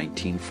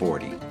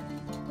 1940.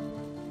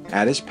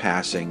 At his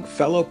passing,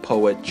 fellow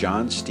poet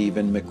John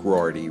Stephen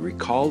McRorty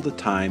recalled the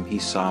time he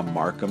saw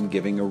Markham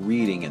giving a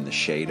reading in the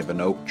shade of an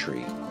oak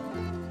tree.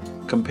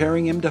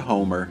 Comparing him to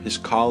Homer, his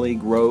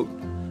colleague wrote,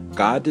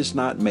 "God does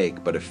not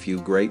make but a few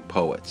great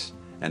poets,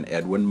 and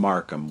Edwin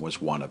Markham was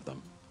one of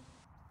them."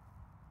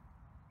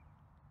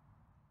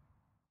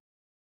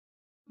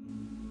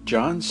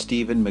 John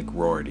Stephen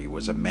McRorty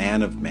was a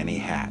man of many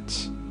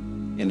hats.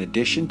 In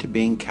addition to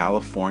being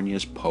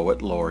California's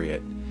poet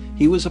laureate,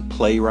 he was a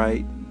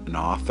playwright, an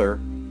author,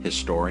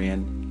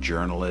 historian,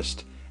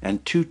 journalist,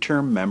 and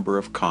two-term member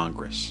of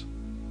Congress.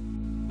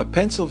 A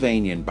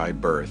Pennsylvanian by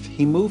birth,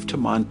 he moved to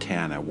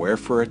Montana, where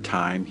for a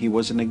time he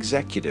was an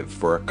executive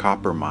for a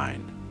copper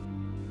mine.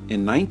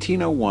 In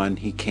 1901,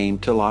 he came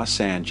to Los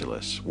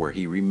Angeles, where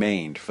he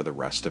remained for the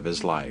rest of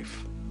his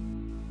life.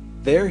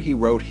 There he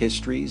wrote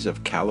histories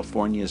of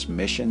California's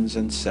missions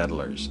and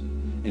settlers,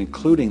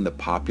 including the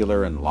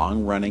popular and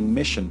long-running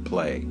Mission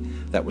play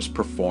that was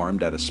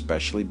performed at a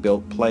specially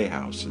built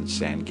playhouse in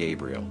San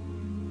Gabriel.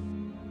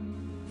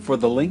 For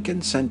the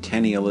Lincoln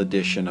Centennial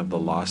edition of the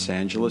Los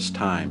Angeles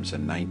Times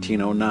in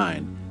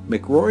 1909,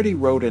 McRorty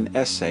wrote an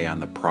essay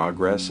on the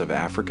progress of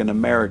African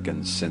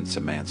Americans since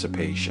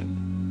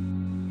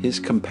emancipation. His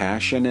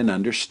compassion and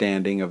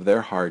understanding of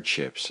their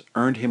hardships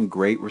earned him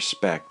great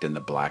respect in the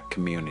black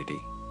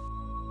community.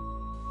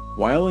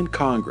 While in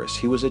Congress,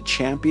 he was a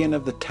champion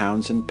of the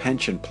Townsend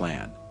Pension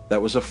Plan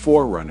that was a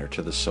forerunner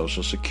to the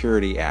Social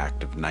Security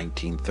Act of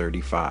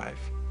 1935.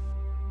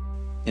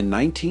 In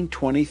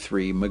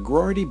 1923,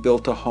 McRorty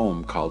built a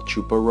home called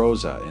Chupa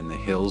Rosa in the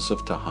hills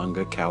of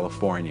Tujunga,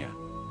 California.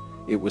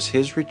 It was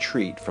his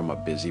retreat from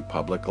a busy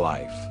public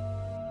life.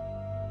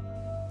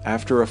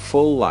 After a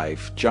full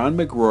life, John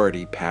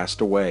McRorty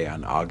passed away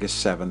on August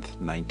 7,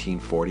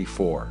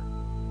 1944.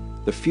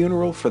 The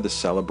funeral for the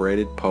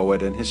celebrated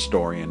poet and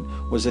historian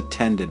was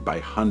attended by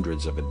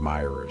hundreds of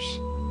admirers.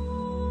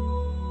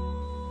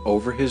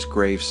 Over his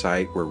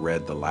gravesite were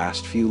read the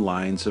last few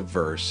lines of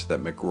verse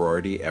that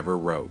McRorty ever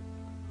wrote.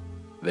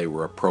 They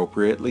were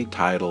appropriately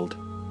titled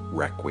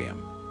Requiem.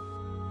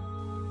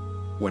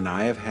 When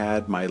I have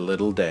had my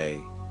little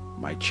day,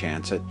 my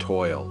chance at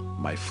toil,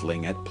 my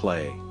fling at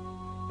play,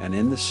 and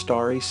in the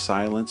starry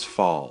silence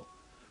fall,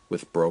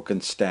 with broken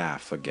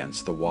staff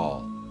against the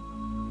wall,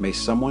 may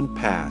someone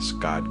pass,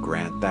 God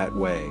grant that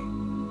way,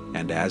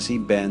 and as he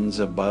bends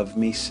above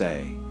me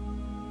say,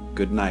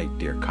 "Good night,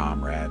 dear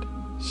comrade,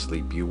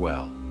 sleep you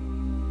well."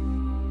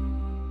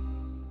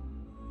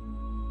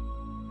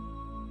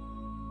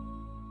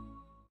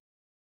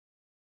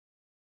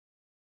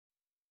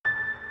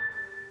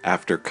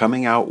 After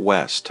coming out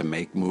west to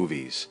make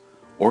movies,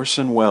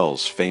 Orson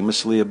Welles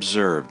famously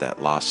observed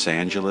that Los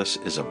Angeles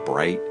is a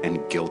bright and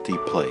guilty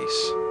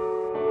place.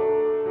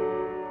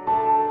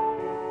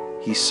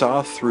 He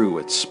saw through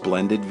its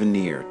splendid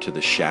veneer to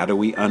the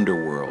shadowy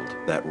underworld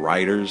that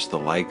writers the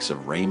likes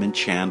of Raymond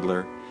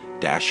Chandler,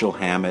 Dashiell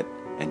Hammett,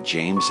 and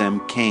James M.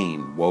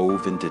 Cain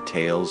wove into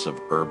tales of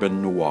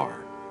urban noir.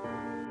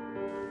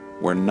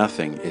 Where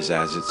nothing is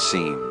as it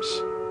seems,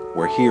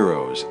 where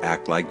heroes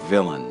act like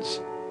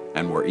villains,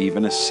 and where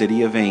even a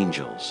city of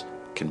angels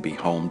can be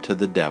home to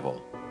the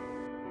devil.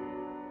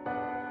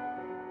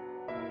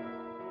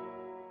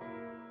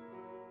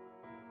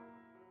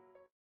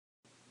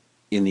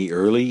 In the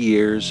early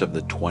years of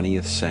the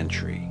 20th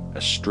century,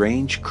 a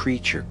strange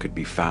creature could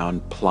be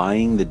found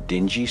plying the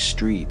dingy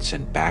streets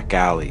and back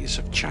alleys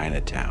of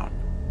Chinatown.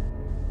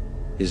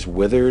 His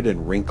withered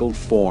and wrinkled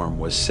form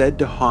was said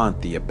to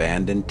haunt the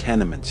abandoned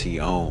tenements he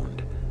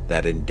owned,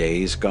 that in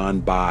days gone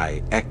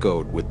by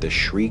echoed with the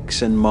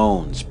shrieks and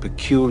moans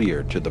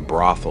peculiar to the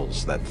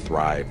brothels that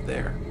thrived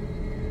there.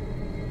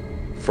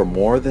 For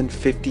more than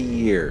 50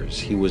 years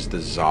he was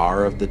the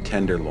Tsar of the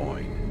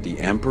Tenderloin, the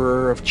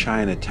Emperor of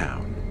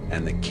Chinatown,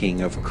 and the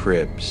King of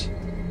Cribs.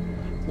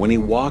 When he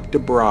walked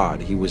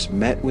abroad, he was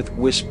met with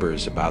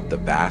whispers about the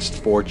vast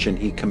fortune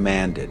he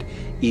commanded,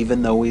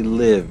 even though he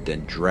lived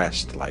and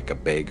dressed like a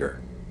beggar.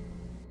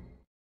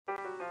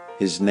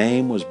 His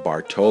name was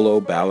Bartolo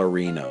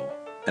Ballerino,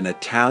 an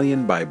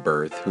Italian by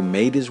birth who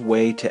made his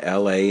way to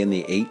LA in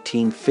the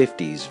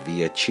 1850s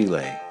via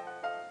Chile.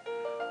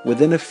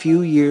 Within a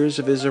few years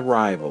of his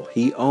arrival,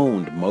 he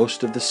owned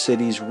most of the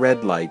city's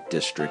red light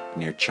district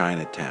near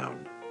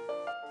Chinatown.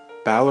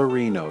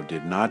 Ballerino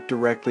did not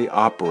directly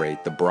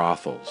operate the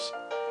brothels.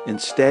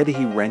 Instead,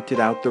 he rented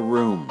out the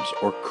rooms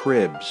or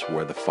cribs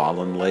where the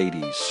fallen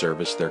ladies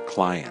serviced their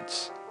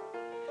clients.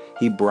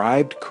 He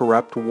bribed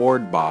corrupt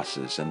ward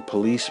bosses and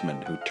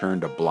policemen who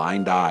turned a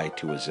blind eye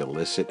to his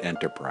illicit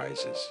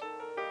enterprises.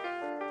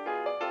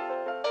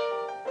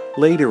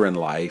 Later in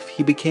life,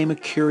 he became a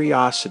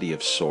curiosity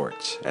of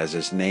sorts, as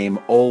his name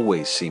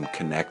always seemed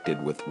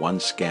connected with one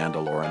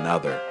scandal or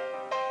another.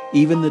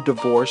 Even the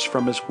divorce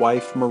from his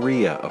wife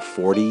Maria of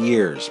 40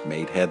 years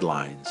made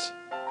headlines.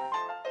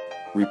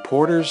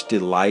 Reporters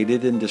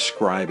delighted in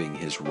describing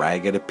his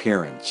ragged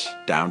appearance,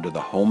 down to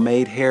the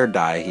homemade hair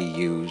dye he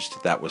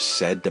used that was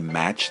said to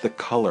match the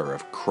color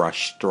of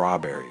crushed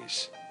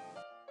strawberries.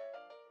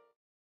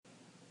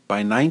 By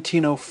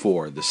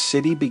 1904, the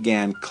city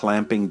began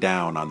clamping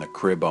down on the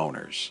crib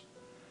owners.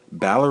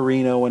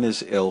 Ballerino and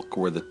his ilk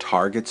were the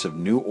targets of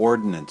new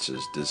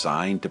ordinances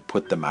designed to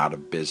put them out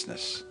of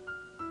business.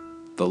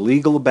 The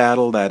legal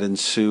battle that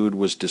ensued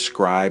was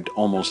described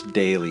almost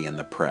daily in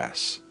the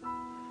press.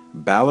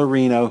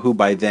 Ballerino, who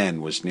by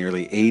then was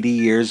nearly 80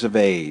 years of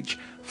age,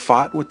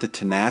 fought with the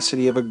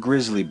tenacity of a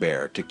grizzly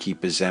bear to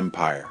keep his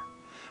empire.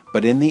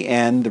 But in the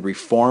end, the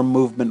reform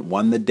movement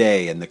won the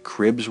day and the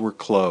cribs were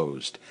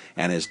closed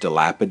and his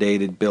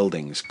dilapidated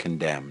buildings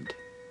condemned.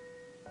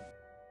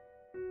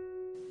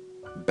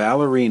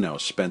 Ballerino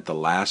spent the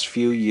last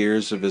few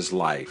years of his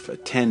life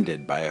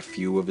attended by a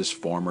few of his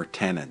former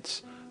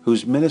tenants,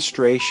 whose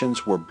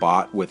ministrations were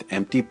bought with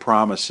empty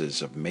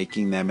promises of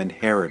making them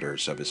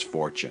inheritors of his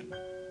fortune.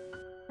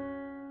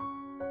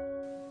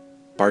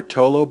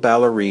 Bartolo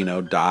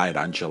Ballerino died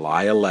on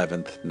July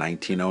 11,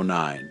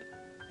 1909,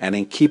 and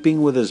in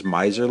keeping with his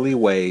miserly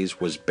ways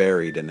was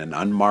buried in an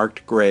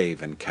unmarked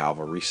grave in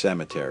Calvary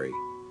Cemetery.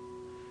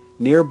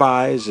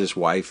 Nearby is his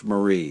wife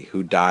Marie,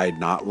 who died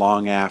not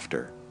long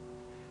after.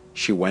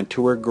 She went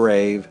to her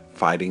grave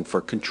fighting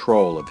for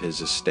control of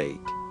his estate.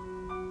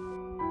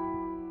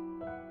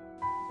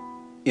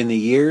 In the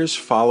years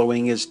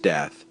following his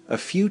death, a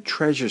few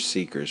treasure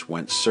seekers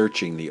went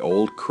searching the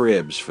old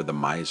cribs for the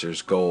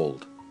miser's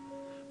gold,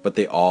 but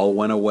they all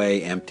went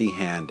away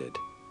empty-handed.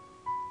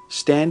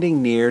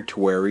 Standing near to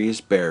where he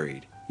is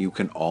buried, you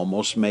can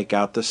almost make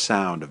out the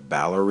sound of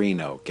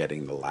Ballerino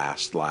getting the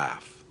last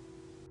laugh.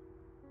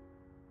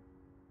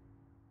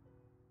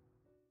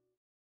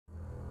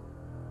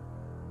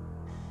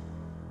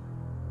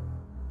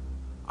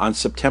 On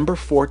September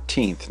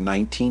 14,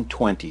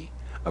 1920,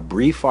 a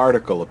brief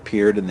article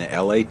appeared in the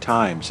LA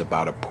Times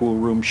about a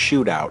poolroom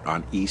shootout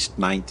on East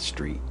 9th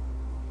Street.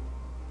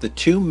 The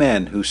two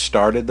men who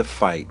started the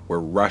fight were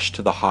rushed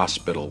to the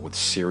hospital with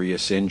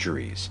serious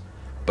injuries,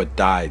 but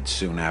died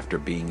soon after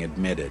being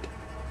admitted.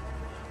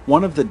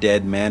 One of the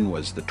dead men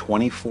was the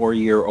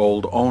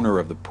 24-year-old owner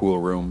of the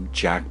poolroom,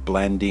 Jack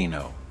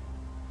Blandino.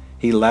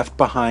 He left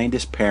behind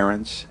his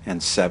parents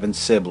and 7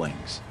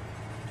 siblings,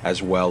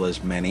 as well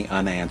as many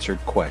unanswered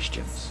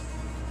questions.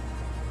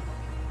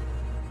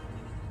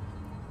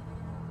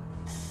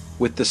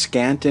 With the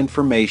scant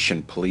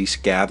information police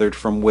gathered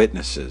from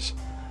witnesses,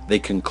 they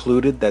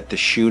concluded that the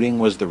shooting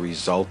was the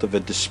result of a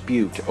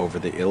dispute over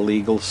the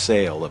illegal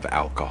sale of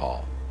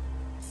alcohol.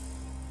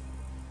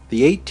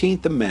 The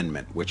 18th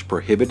Amendment, which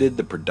prohibited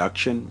the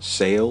production,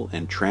 sale,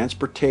 and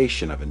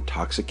transportation of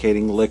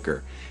intoxicating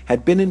liquor,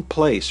 had been in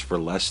place for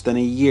less than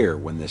a year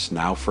when this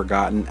now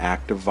forgotten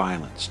act of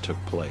violence took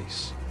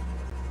place.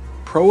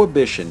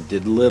 Prohibition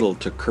did little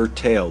to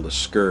curtail the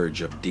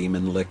scourge of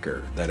demon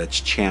liquor that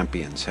its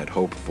champions had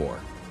hoped for.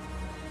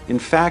 In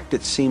fact,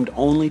 it seemed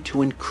only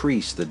to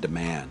increase the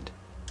demand,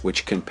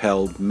 which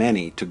compelled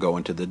many to go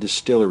into the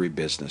distillery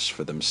business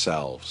for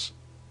themselves.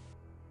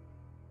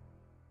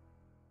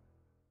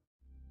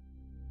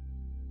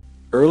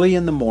 Early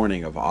in the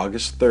morning of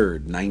August 3,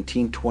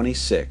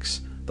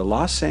 1926, the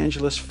Los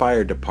Angeles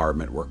Fire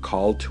Department were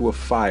called to a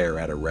fire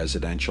at a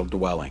residential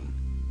dwelling.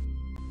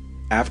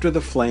 After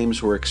the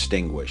flames were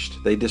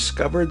extinguished, they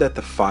discovered that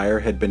the fire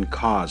had been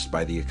caused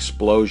by the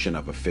explosion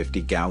of a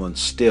 50-gallon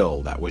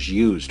still that was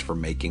used for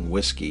making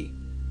whiskey.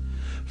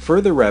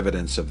 Further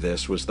evidence of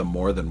this was the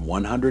more than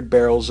 100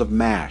 barrels of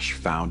mash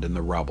found in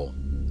the rubble.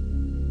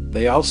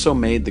 They also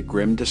made the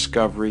grim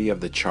discovery of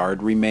the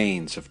charred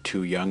remains of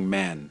 2 young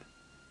men.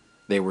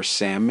 They were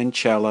Sam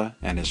Minchella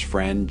and his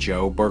friend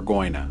Joe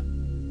Borgoina.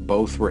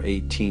 Both were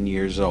 18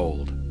 years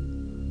old.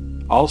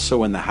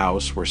 Also in the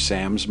house were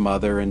Sam's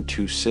mother and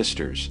 2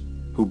 sisters,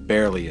 who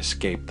barely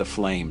escaped the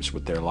flames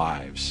with their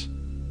lives.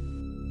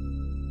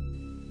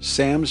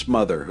 Sam's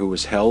mother, who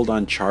was held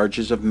on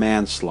charges of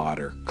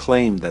manslaughter,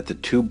 claimed that the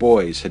 2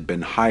 boys had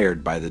been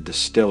hired by the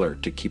distiller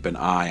to keep an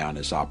eye on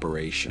his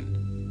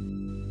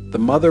operation. The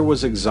mother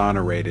was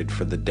exonerated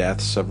for the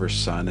deaths of her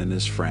son and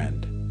his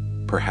friend.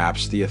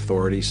 Perhaps the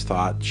authorities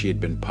thought she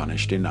had been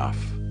punished enough.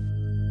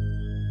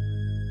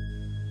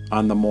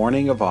 On the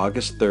morning of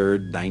August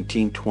 3rd,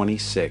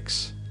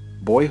 1926,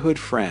 boyhood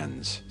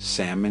friends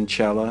Sam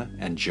Minchella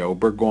and Joe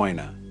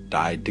Burgoyne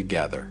died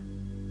together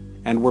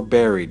and were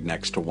buried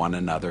next to one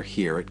another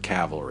here at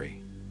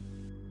Calvary.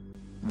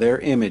 Their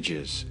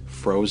images,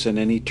 frozen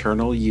in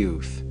eternal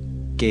youth,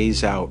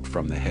 gaze out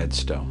from the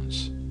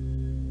headstones.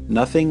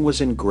 Nothing was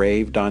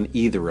engraved on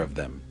either of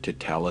them to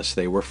tell us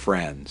they were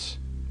friends,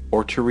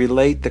 or to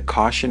relate the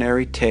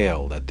cautionary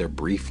tale that their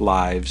brief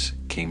lives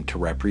came to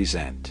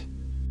represent.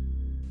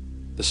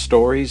 The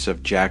stories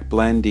of Jack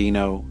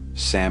Blandino,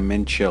 Sam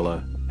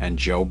Minchella, and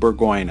Joe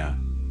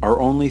Burgoyne are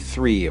only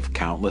three of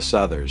countless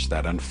others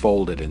that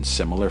unfolded in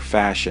similar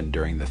fashion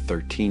during the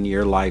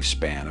 13-year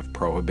lifespan of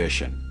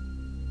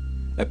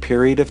Prohibition, a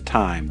period of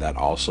time that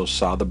also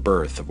saw the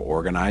birth of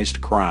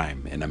organized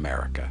crime in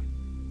America.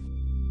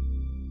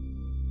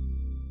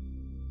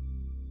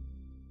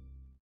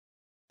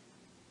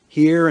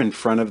 Here in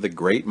front of the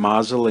great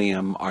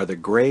mausoleum are the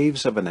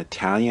graves of an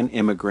Italian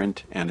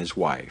immigrant and his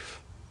wife.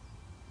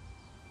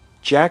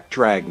 Jack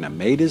Dragna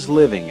made his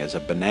living as a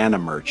banana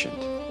merchant,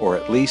 or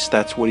at least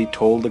that's what he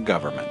told the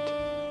government.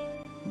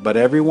 But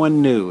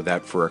everyone knew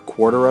that for a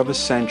quarter of a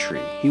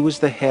century he was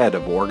the head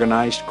of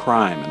organized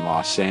crime in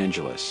Los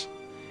Angeles,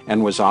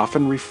 and was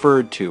often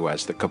referred to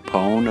as the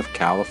Capone of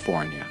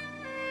California.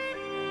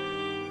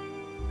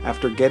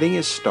 After getting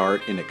his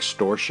start in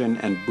extortion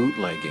and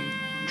bootlegging,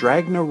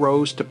 Dragna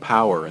rose to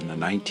power in the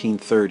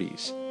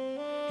 1930s.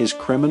 His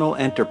criminal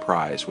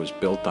enterprise was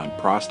built on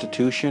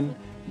prostitution,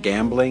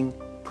 gambling,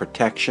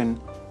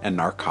 protection, and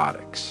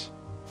narcotics.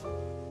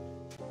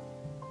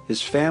 His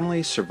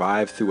family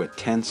survived through a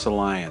tense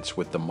alliance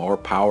with the more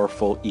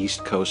powerful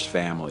East Coast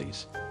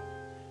families.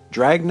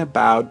 Dragna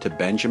bowed to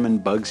Benjamin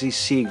Bugsy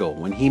Siegel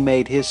when he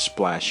made his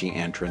splashy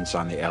entrance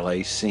on the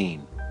LA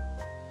scene.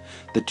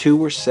 The two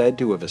were said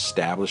to have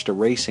established a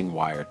racing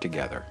wire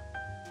together.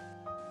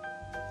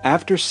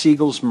 After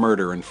Siegel's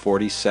murder in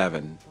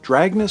 '47,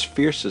 Dragna's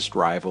fiercest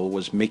rival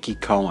was Mickey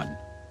Cohen.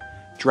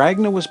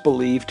 Dragna was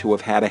believed to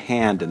have had a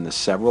hand in the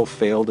several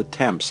failed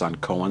attempts on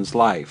Cohen's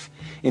life,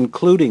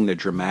 including the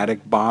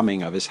dramatic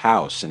bombing of his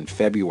house in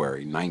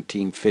February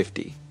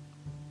 1950.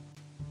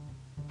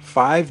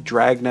 5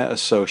 Dragna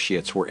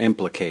associates were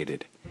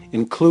implicated,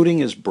 including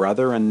his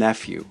brother and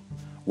nephew,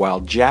 while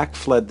Jack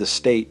fled the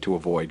state to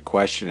avoid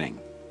questioning.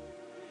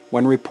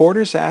 When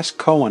reporters asked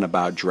Cohen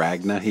about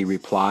Dragna, he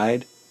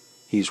replied,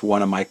 "He's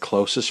one of my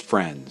closest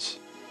friends."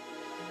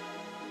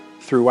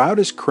 Throughout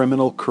his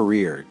criminal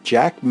career,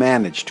 Jack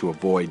managed to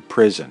avoid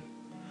prison,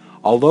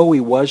 although he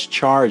was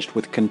charged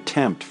with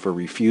contempt for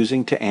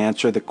refusing to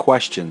answer the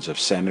questions of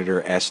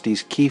Senator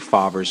Estes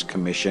Kefauver's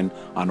Commission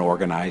on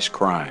Organized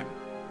Crime.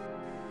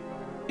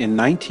 In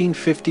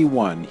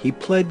 1951, he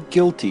pled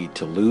guilty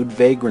to lewd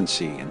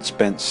vagrancy and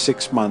spent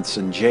 6 months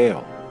in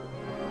jail.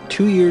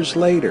 2 years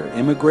later,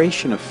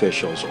 immigration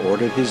officials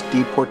ordered his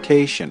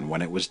deportation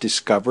when it was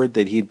discovered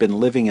that he'd been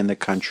living in the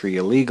country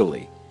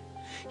illegally.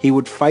 He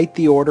would fight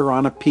the order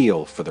on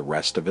appeal for the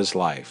rest of his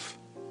life.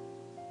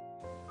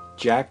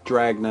 Jack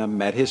Dragna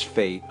met his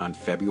fate on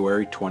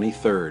February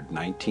 23,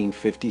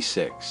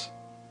 1956.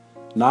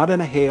 Not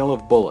in a hail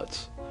of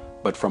bullets,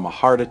 but from a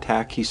heart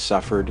attack he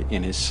suffered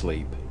in his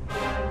sleep.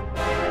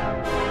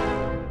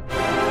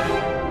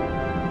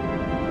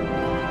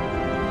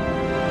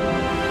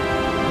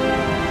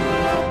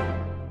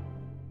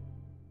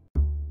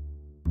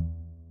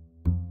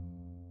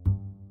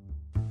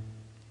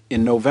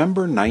 In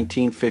November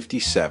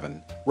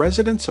 1957,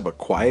 residents of a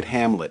quiet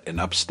hamlet in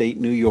upstate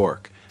New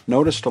York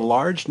noticed a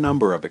large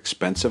number of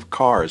expensive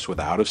cars with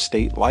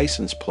out-of-state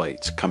license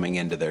plates coming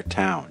into their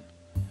town,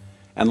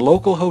 and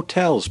local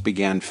hotels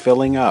began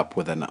filling up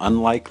with an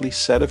unlikely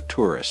set of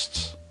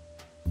tourists.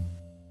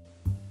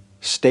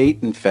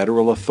 State and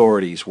federal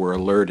authorities were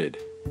alerted,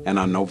 and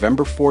on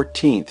November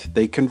 14th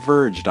they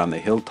converged on the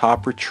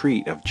hilltop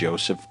retreat of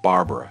Joseph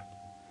Barbara.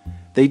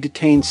 They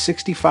detained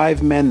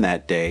 65 men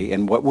that day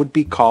in what would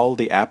be called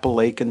the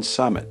Appalachian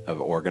Summit of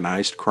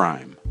Organized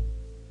Crime.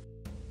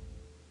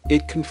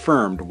 It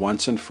confirmed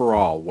once and for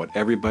all what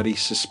everybody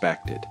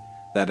suspected,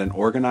 that an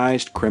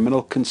organized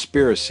criminal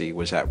conspiracy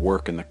was at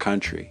work in the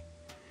country.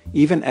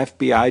 Even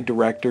FBI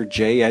Director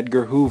J.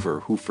 Edgar Hoover,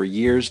 who for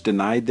years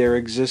denied their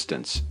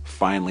existence,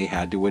 finally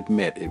had to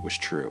admit it was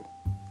true.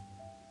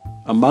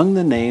 Among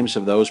the names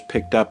of those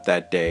picked up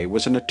that day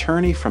was an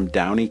attorney from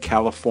Downey,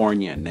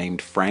 California named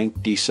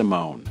Frank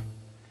DeSimone.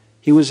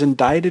 He was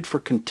indicted for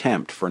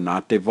contempt for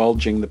not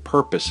divulging the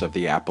purpose of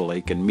the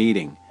Appalachian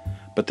meeting,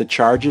 but the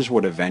charges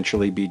would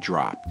eventually be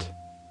dropped.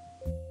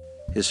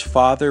 His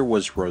father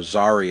was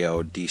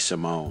Rosario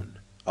DeSimone,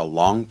 a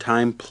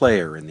longtime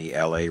player in the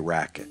LA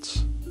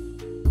rackets.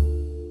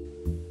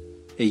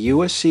 A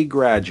USC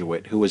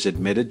graduate who was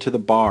admitted to the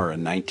bar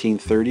in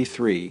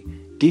 1933,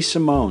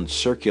 DeSimone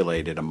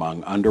circulated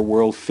among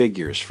underworld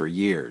figures for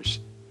years,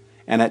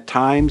 and at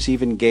times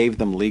even gave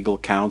them legal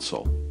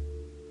counsel.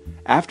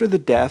 After the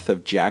death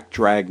of Jack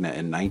Dragna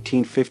in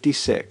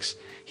 1956,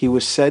 he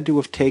was said to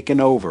have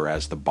taken over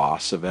as the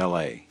boss of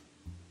LA.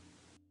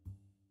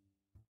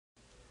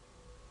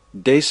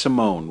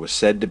 DeSimone was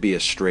said to be a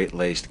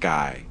straight-laced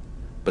guy,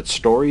 but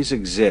stories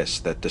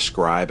exist that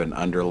describe an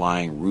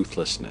underlying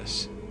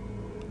ruthlessness,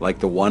 like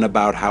the one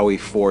about how he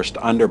forced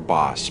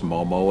underboss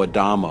Momo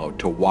Adamo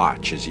to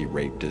watch as he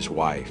raped his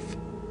wife.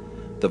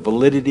 The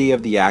validity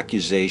of the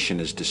accusation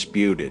is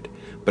disputed,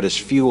 but is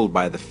fueled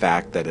by the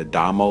fact that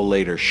Adamo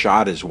later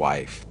shot his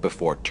wife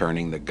before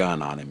turning the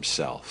gun on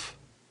himself.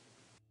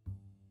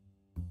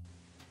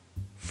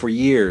 For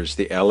years,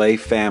 the LA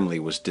family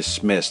was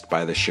dismissed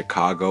by the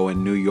Chicago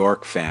and New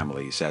York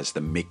families as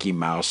the Mickey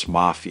Mouse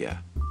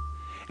Mafia,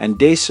 and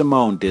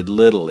DeSimone did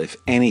little, if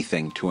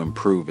anything, to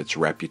improve its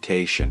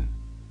reputation.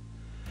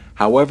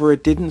 However,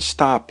 it didn't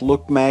stop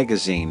Look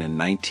magazine in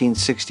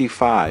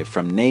 1965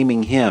 from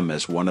naming him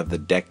as one of the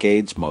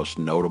decade's most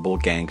notable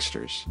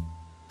gangsters.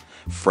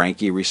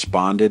 Frankie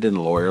responded in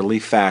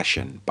lawyerly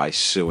fashion by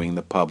suing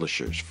the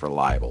publishers for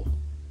libel.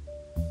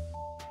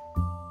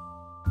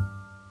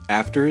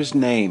 After his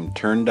name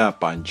turned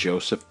up on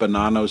Joseph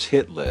Bonanno's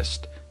hit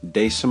list,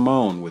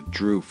 DeSimone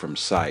withdrew from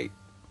sight.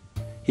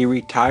 He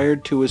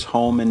retired to his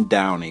home in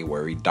Downey,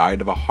 where he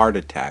died of a heart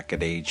attack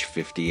at age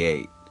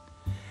 58.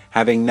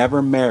 Having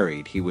never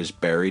married, he was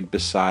buried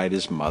beside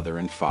his mother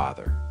and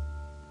father.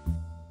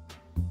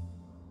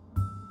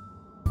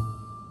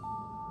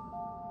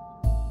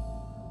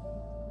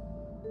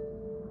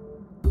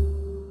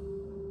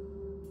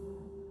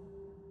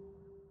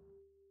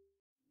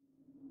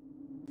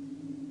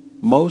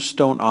 Most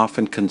don't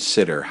often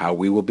consider how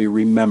we will be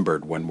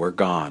remembered when we're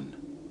gone.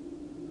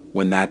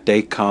 When that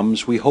day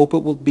comes, we hope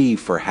it will be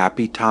for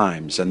happy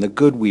times and the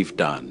good we've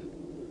done.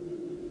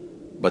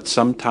 But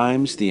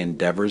sometimes the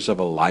endeavors of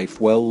a life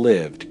well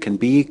lived can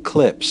be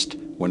eclipsed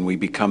when we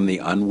become the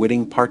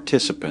unwitting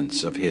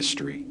participants of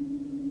history.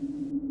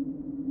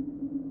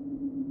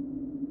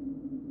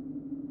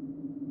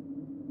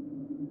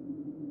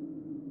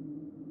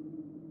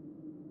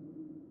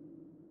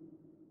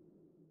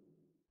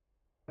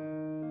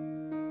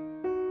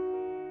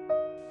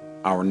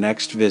 Our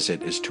next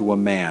visit is to a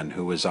man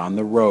who is on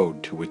the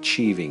road to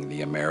achieving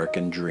the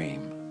American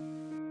dream.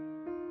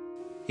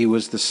 He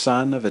was the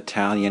son of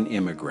Italian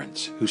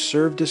immigrants who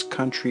served his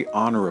country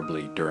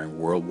honorably during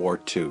World War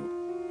II.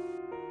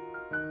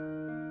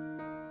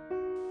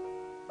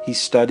 He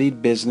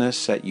studied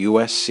business at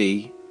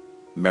USC,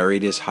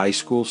 married his high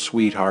school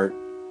sweetheart,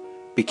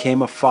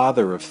 became a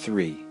father of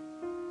 3,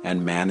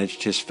 and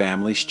managed his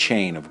family's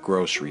chain of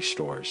grocery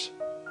stores.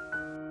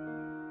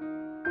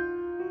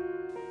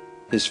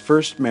 His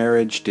first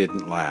marriage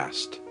didn't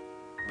last,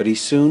 but he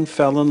soon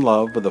fell in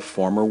love with a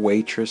former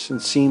waitress and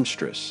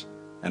seamstress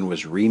and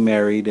was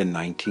remarried in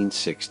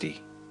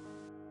 1960.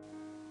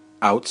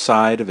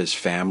 Outside of his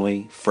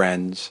family,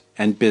 friends,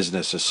 and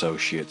business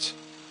associates,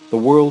 the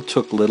world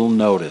took little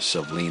notice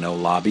of Leno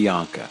La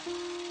Bianca,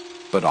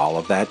 but all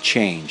of that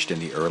changed in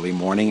the early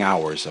morning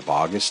hours of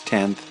August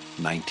 10,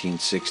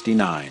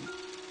 1969,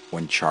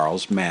 when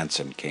Charles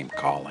Manson came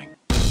calling.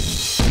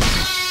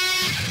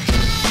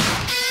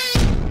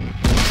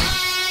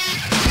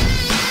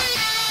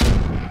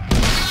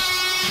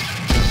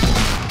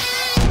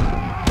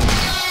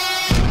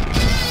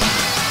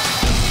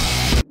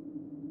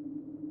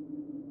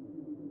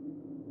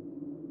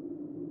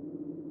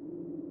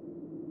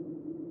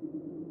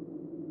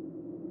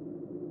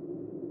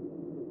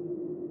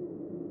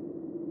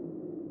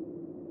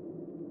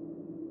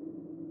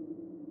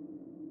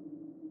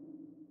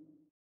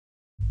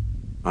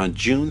 On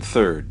June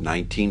 3,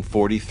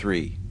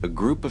 1943, a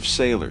group of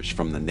sailors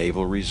from the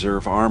Naval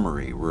Reserve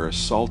Armory were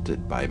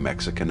assaulted by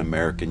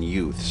Mexican-American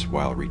youths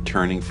while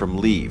returning from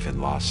leave in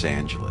Los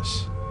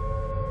Angeles.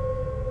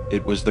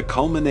 It was the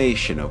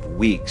culmination of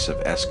weeks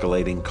of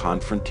escalating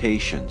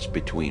confrontations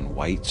between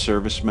white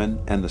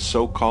servicemen and the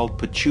so-called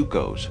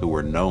Pachucos, who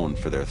were known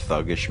for their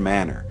thuggish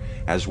manner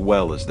as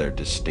well as their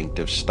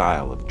distinctive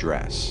style of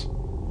dress.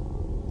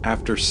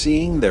 After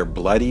seeing their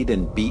bloodied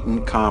and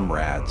beaten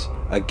comrades,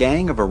 a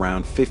gang of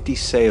around 50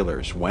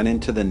 sailors went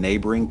into the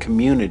neighboring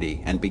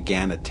community and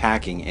began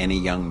attacking any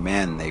young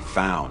men they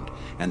found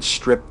and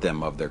stripped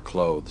them of their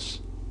clothes.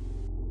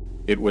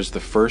 It was the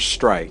first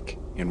strike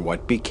in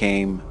what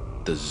became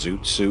the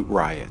Zoot-Suit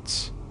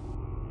Riots.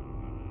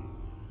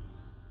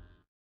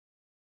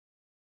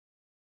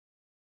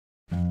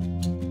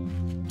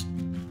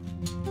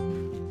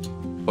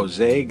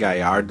 Jose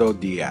Gallardo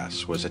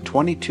Diaz was a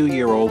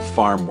 22-year-old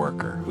farm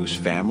worker whose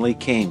family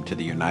came to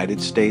the United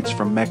States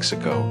from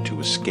Mexico to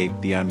escape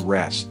the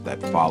unrest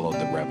that followed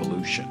the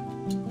revolution.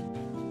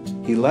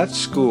 He left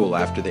school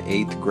after the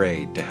 8th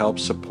grade to help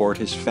support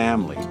his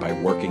family by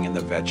working in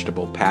the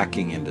vegetable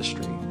packing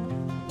industry.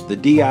 The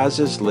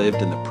Diazes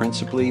lived in the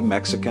principally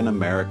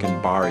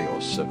Mexican-American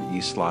barrios of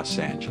East Los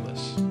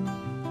Angeles.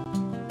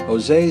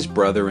 Jose's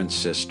brother and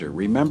sister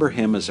remember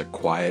him as a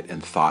quiet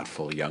and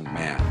thoughtful young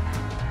man.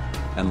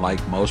 And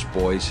like most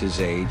boys his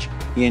age,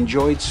 he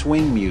enjoyed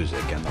swing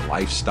music and the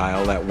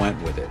lifestyle that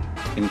went with it,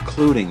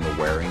 including the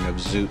wearing of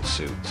zoot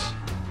suits.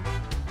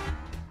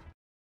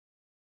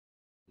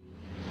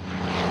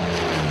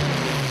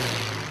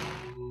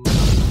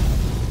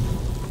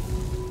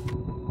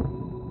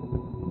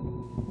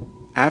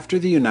 After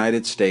the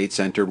United States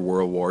entered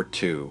World War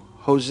II,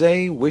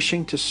 Jose,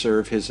 wishing to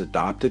serve his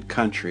adopted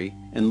country,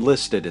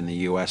 enlisted in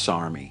the U.S.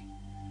 Army.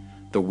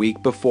 The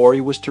week before he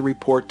was to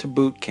report to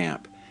boot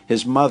camp,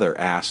 his mother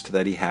asked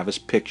that he have his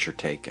picture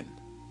taken.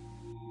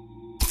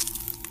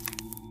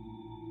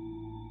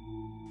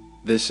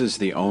 This is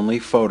the only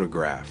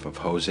photograph of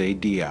Jose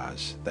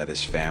Diaz that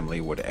his family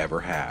would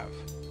ever have.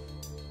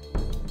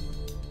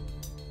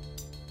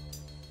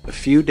 A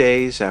few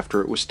days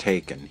after it was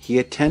taken, he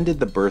attended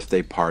the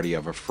birthday party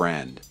of a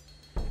friend.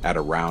 At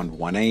around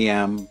 1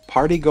 a.m.,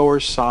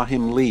 partygoers saw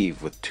him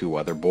leave with 2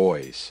 other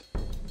boys.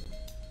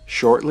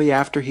 Shortly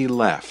after he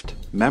left,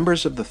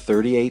 members of the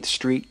 38th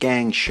Street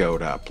Gang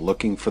showed up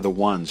looking for the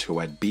ones who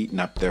had beaten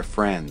up their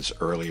friends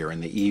earlier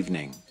in the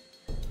evening.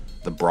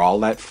 The brawl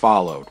that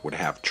followed would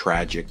have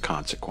tragic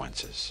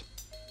consequences.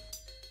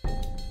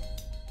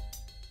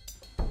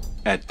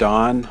 At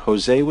dawn,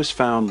 Jose was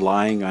found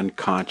lying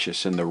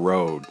unconscious in the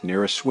road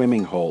near a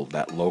swimming hole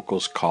that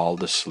locals called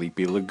the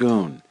Sleepy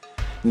Lagoon,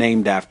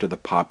 named after the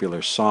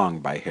popular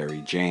song by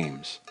Harry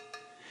James.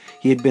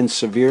 He had been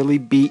severely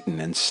beaten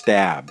and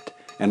stabbed,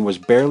 and was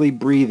barely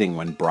breathing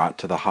when brought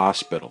to the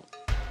hospital.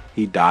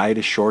 He died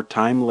a short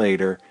time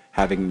later,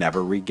 having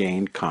never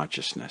regained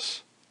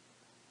consciousness.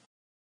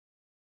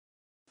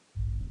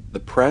 The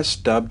press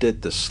dubbed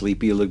it the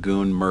Sleepy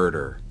Lagoon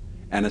murder,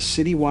 and a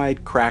citywide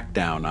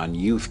crackdown on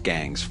youth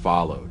gangs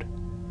followed.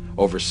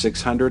 Over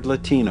 600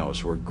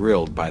 Latinos were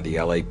grilled by the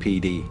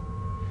LAPD.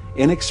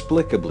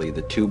 Inexplicably,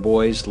 the 2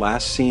 boys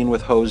last seen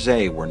with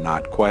Jose were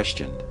not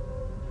questioned.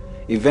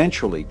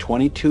 Eventually,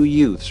 22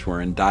 youths were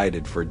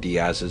indicted for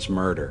Diaz's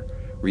murder,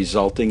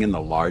 resulting in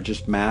the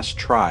largest mass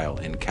trial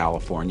in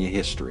California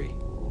history.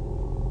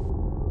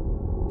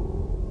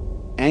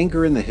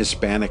 Anger in the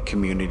Hispanic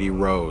community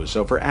rose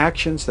over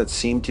actions that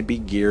seemed to be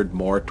geared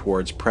more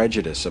towards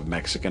prejudice of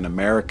Mexican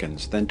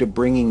Americans than to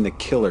bringing the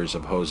killers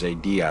of Jose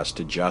Diaz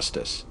to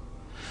justice.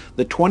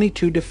 The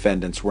 22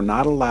 defendants were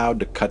not allowed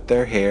to cut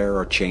their hair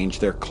or change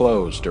their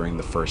clothes during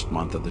the first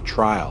month of the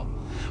trial,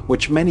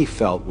 which many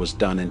felt was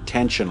done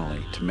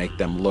intentionally to make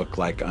them look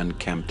like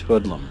unkempt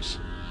hoodlums.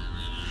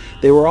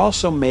 They were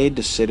also made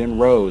to sit in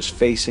rows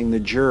facing the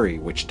jury,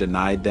 which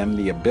denied them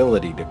the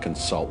ability to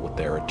consult with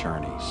their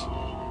attorneys.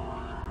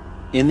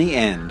 In the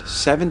end,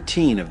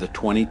 17 of the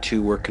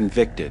 22 were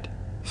convicted,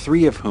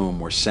 3 of whom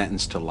were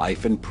sentenced to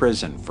life in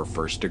prison for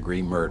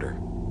first-degree murder.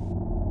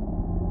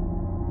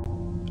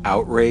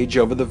 Outrage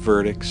over the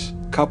verdicts,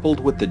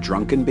 coupled with the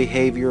drunken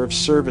behavior of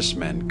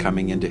servicemen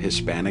coming into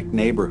Hispanic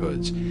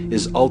neighborhoods,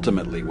 is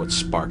ultimately what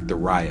sparked the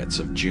riots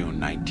of June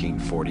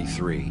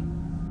 1943.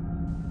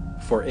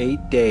 For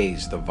 8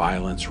 days the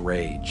violence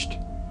raged,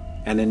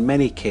 and in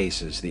many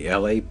cases the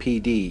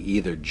LAPD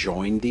either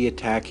joined the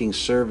attacking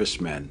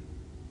servicemen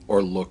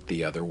or looked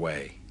the other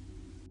way.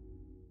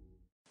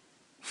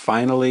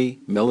 Finally,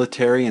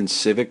 military and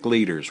civic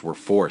leaders were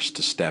forced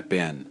to step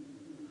in.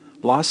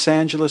 Los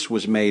Angeles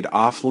was made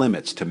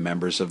off-limits to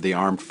members of the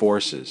armed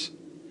forces.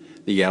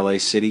 The LA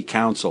City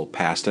Council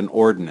passed an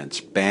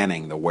ordinance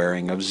banning the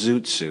wearing of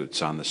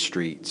Zoot-Suits on the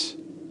streets.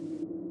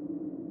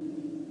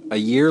 A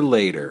year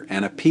later,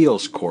 an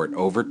appeals court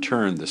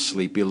overturned the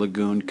Sleepy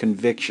Lagoon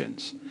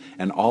convictions,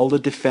 and all the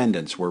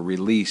defendants were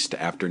released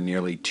after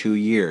nearly 2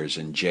 years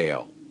in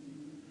jail.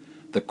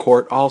 The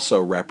court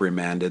also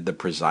reprimanded the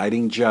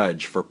presiding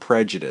judge for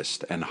prejudice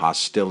and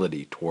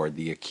hostility toward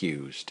the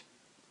accused.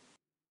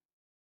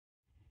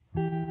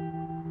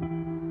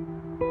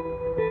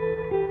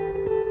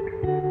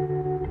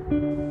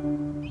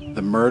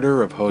 The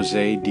murder of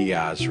Jose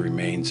Diaz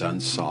remains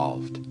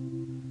unsolved,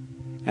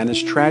 and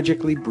his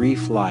tragically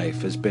brief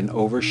life has been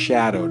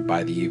overshadowed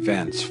by the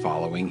events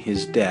following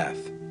his death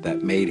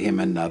that made him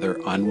another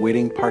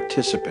unwitting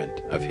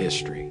participant of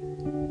history.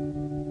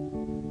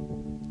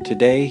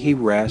 Today he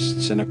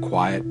rests in a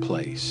quiet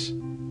place,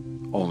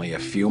 only a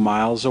few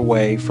miles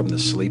away from the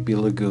Sleepy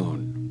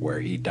Lagoon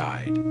where he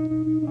died.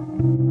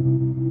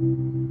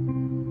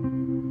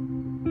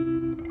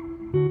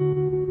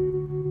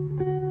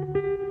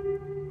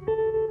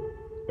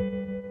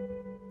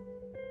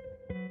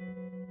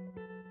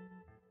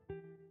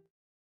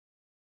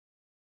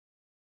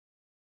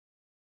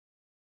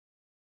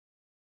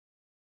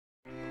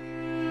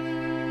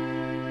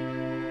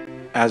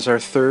 As our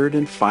third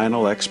and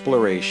final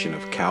exploration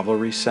of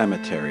Calvary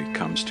Cemetery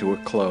comes to a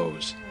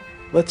close,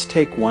 let's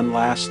take one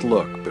last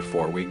look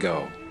before we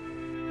go.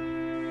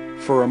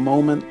 For a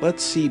moment,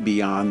 let's see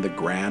beyond the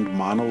grand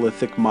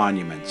monolithic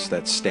monuments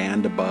that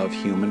stand above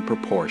human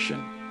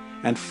proportion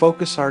and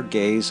focus our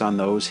gaze on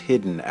those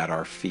hidden at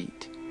our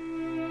feet.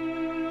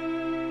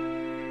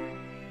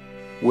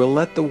 We'll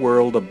let the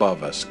world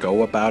above us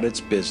go about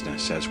its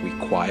business as we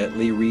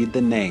quietly read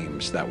the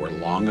names that were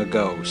long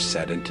ago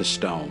set into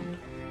stone.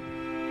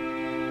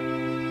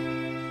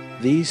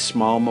 These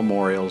small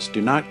memorials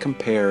do not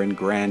compare in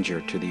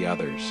grandeur to the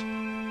others.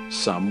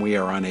 Some we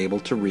are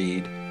unable to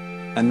read,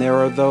 and there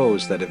are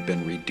those that have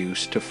been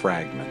reduced to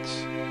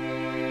fragments.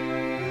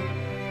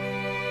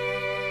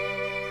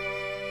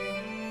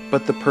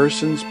 But the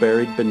persons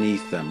buried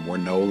beneath them were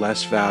no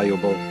less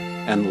valuable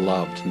and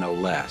loved no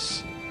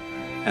less.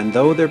 And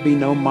though there be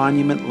no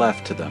monument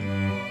left to them,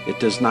 it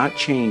does not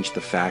change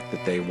the fact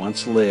that they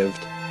once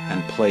lived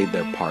and played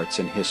their parts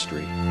in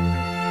history.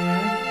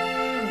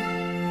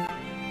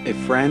 A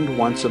friend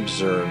once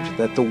observed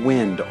that the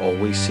wind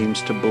always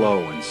seems to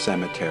blow in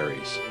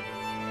cemeteries.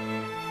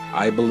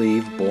 I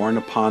believe borne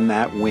upon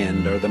that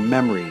wind are the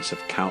memories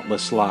of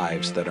countless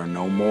lives that are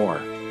no more,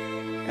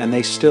 and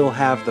they still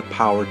have the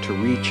power to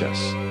reach us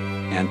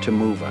and to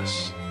move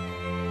us.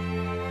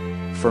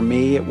 For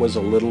me, it was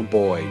a little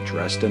boy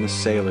dressed in a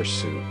sailor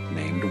suit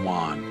named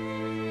Juan.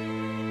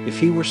 If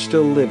he were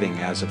still living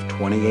as of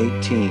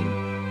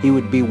 2018, he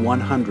would be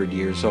 100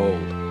 years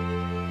old.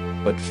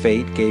 But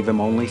fate gave him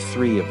only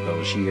 3 of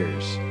those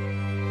years.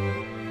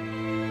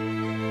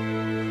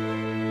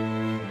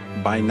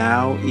 By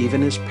now,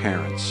 even his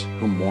parents,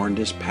 who mourned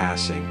his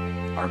passing,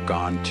 are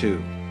gone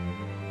too.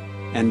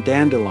 And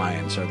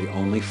dandelions are the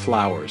only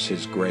flowers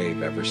his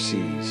grave ever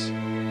sees.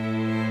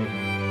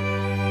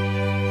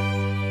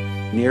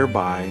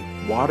 Nearby,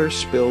 water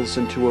spills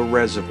into a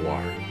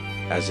reservoir,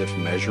 as if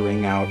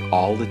measuring out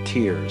all the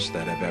tears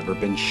that have ever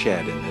been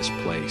shed in this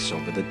place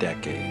over the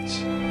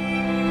decades.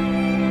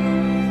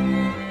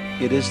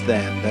 It is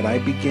then that I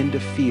begin to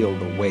feel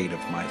the weight of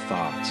my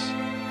thoughts.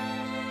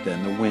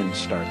 Then the wind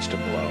starts to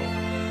blow,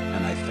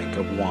 and I think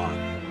of Juan.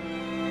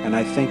 And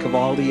I think of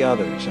all the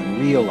others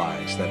and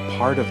realize that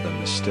part of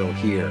them is still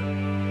here,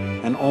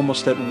 and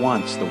almost at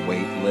once the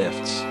weight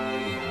lifts.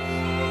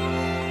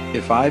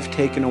 If I've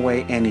taken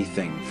away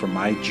anything from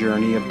my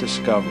journey of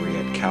discovery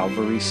at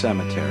Calvary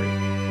Cemetery,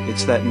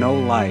 it's that no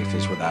life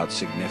is without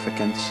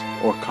significance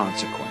or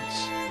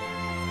consequence.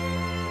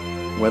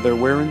 Whether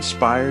we're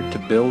inspired to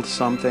build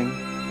something,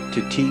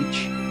 to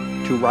teach,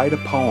 to write a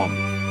poem,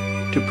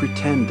 to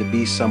pretend to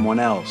be someone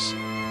else,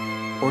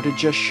 or to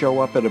just show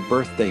up at a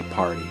birthday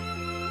party,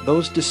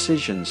 those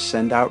decisions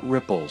send out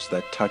ripples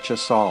that touch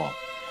us all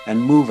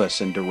and move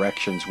us in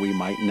directions we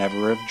might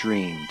never have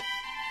dreamed.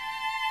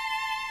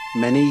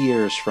 Many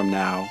years from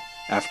now,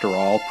 after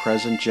all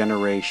present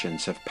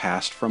generations have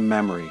passed from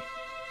memory,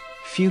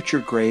 future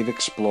grave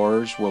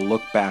explorers will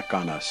look back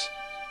on us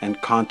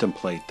and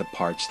contemplate the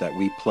parts that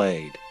we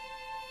played,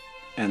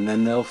 and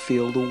then they'll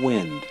feel the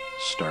wind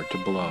start to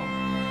blow.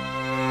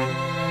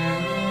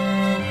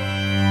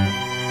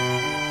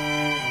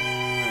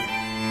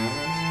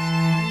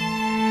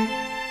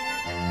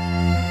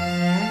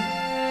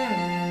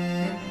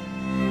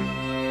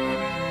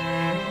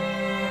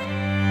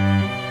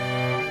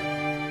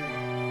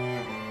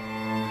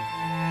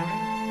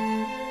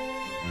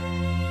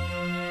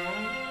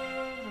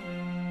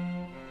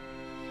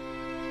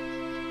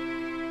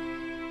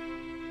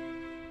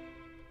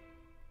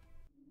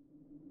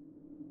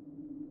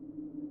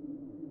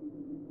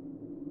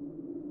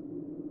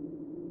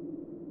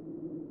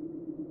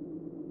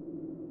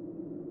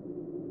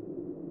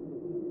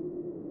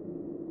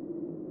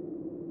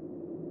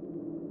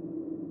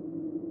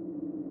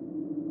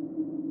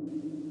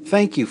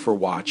 Thank you for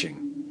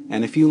watching,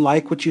 and if you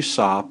like what you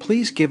saw,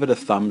 please give it a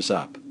thumbs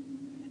up.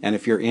 And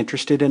if you're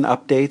interested in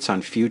updates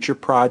on future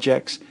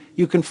projects,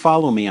 you can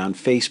follow me on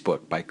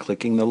Facebook by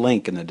clicking the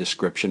link in the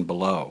description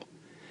below.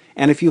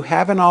 And if you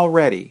haven't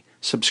already,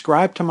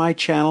 subscribe to my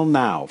channel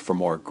now for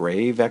more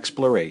grave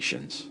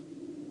explorations.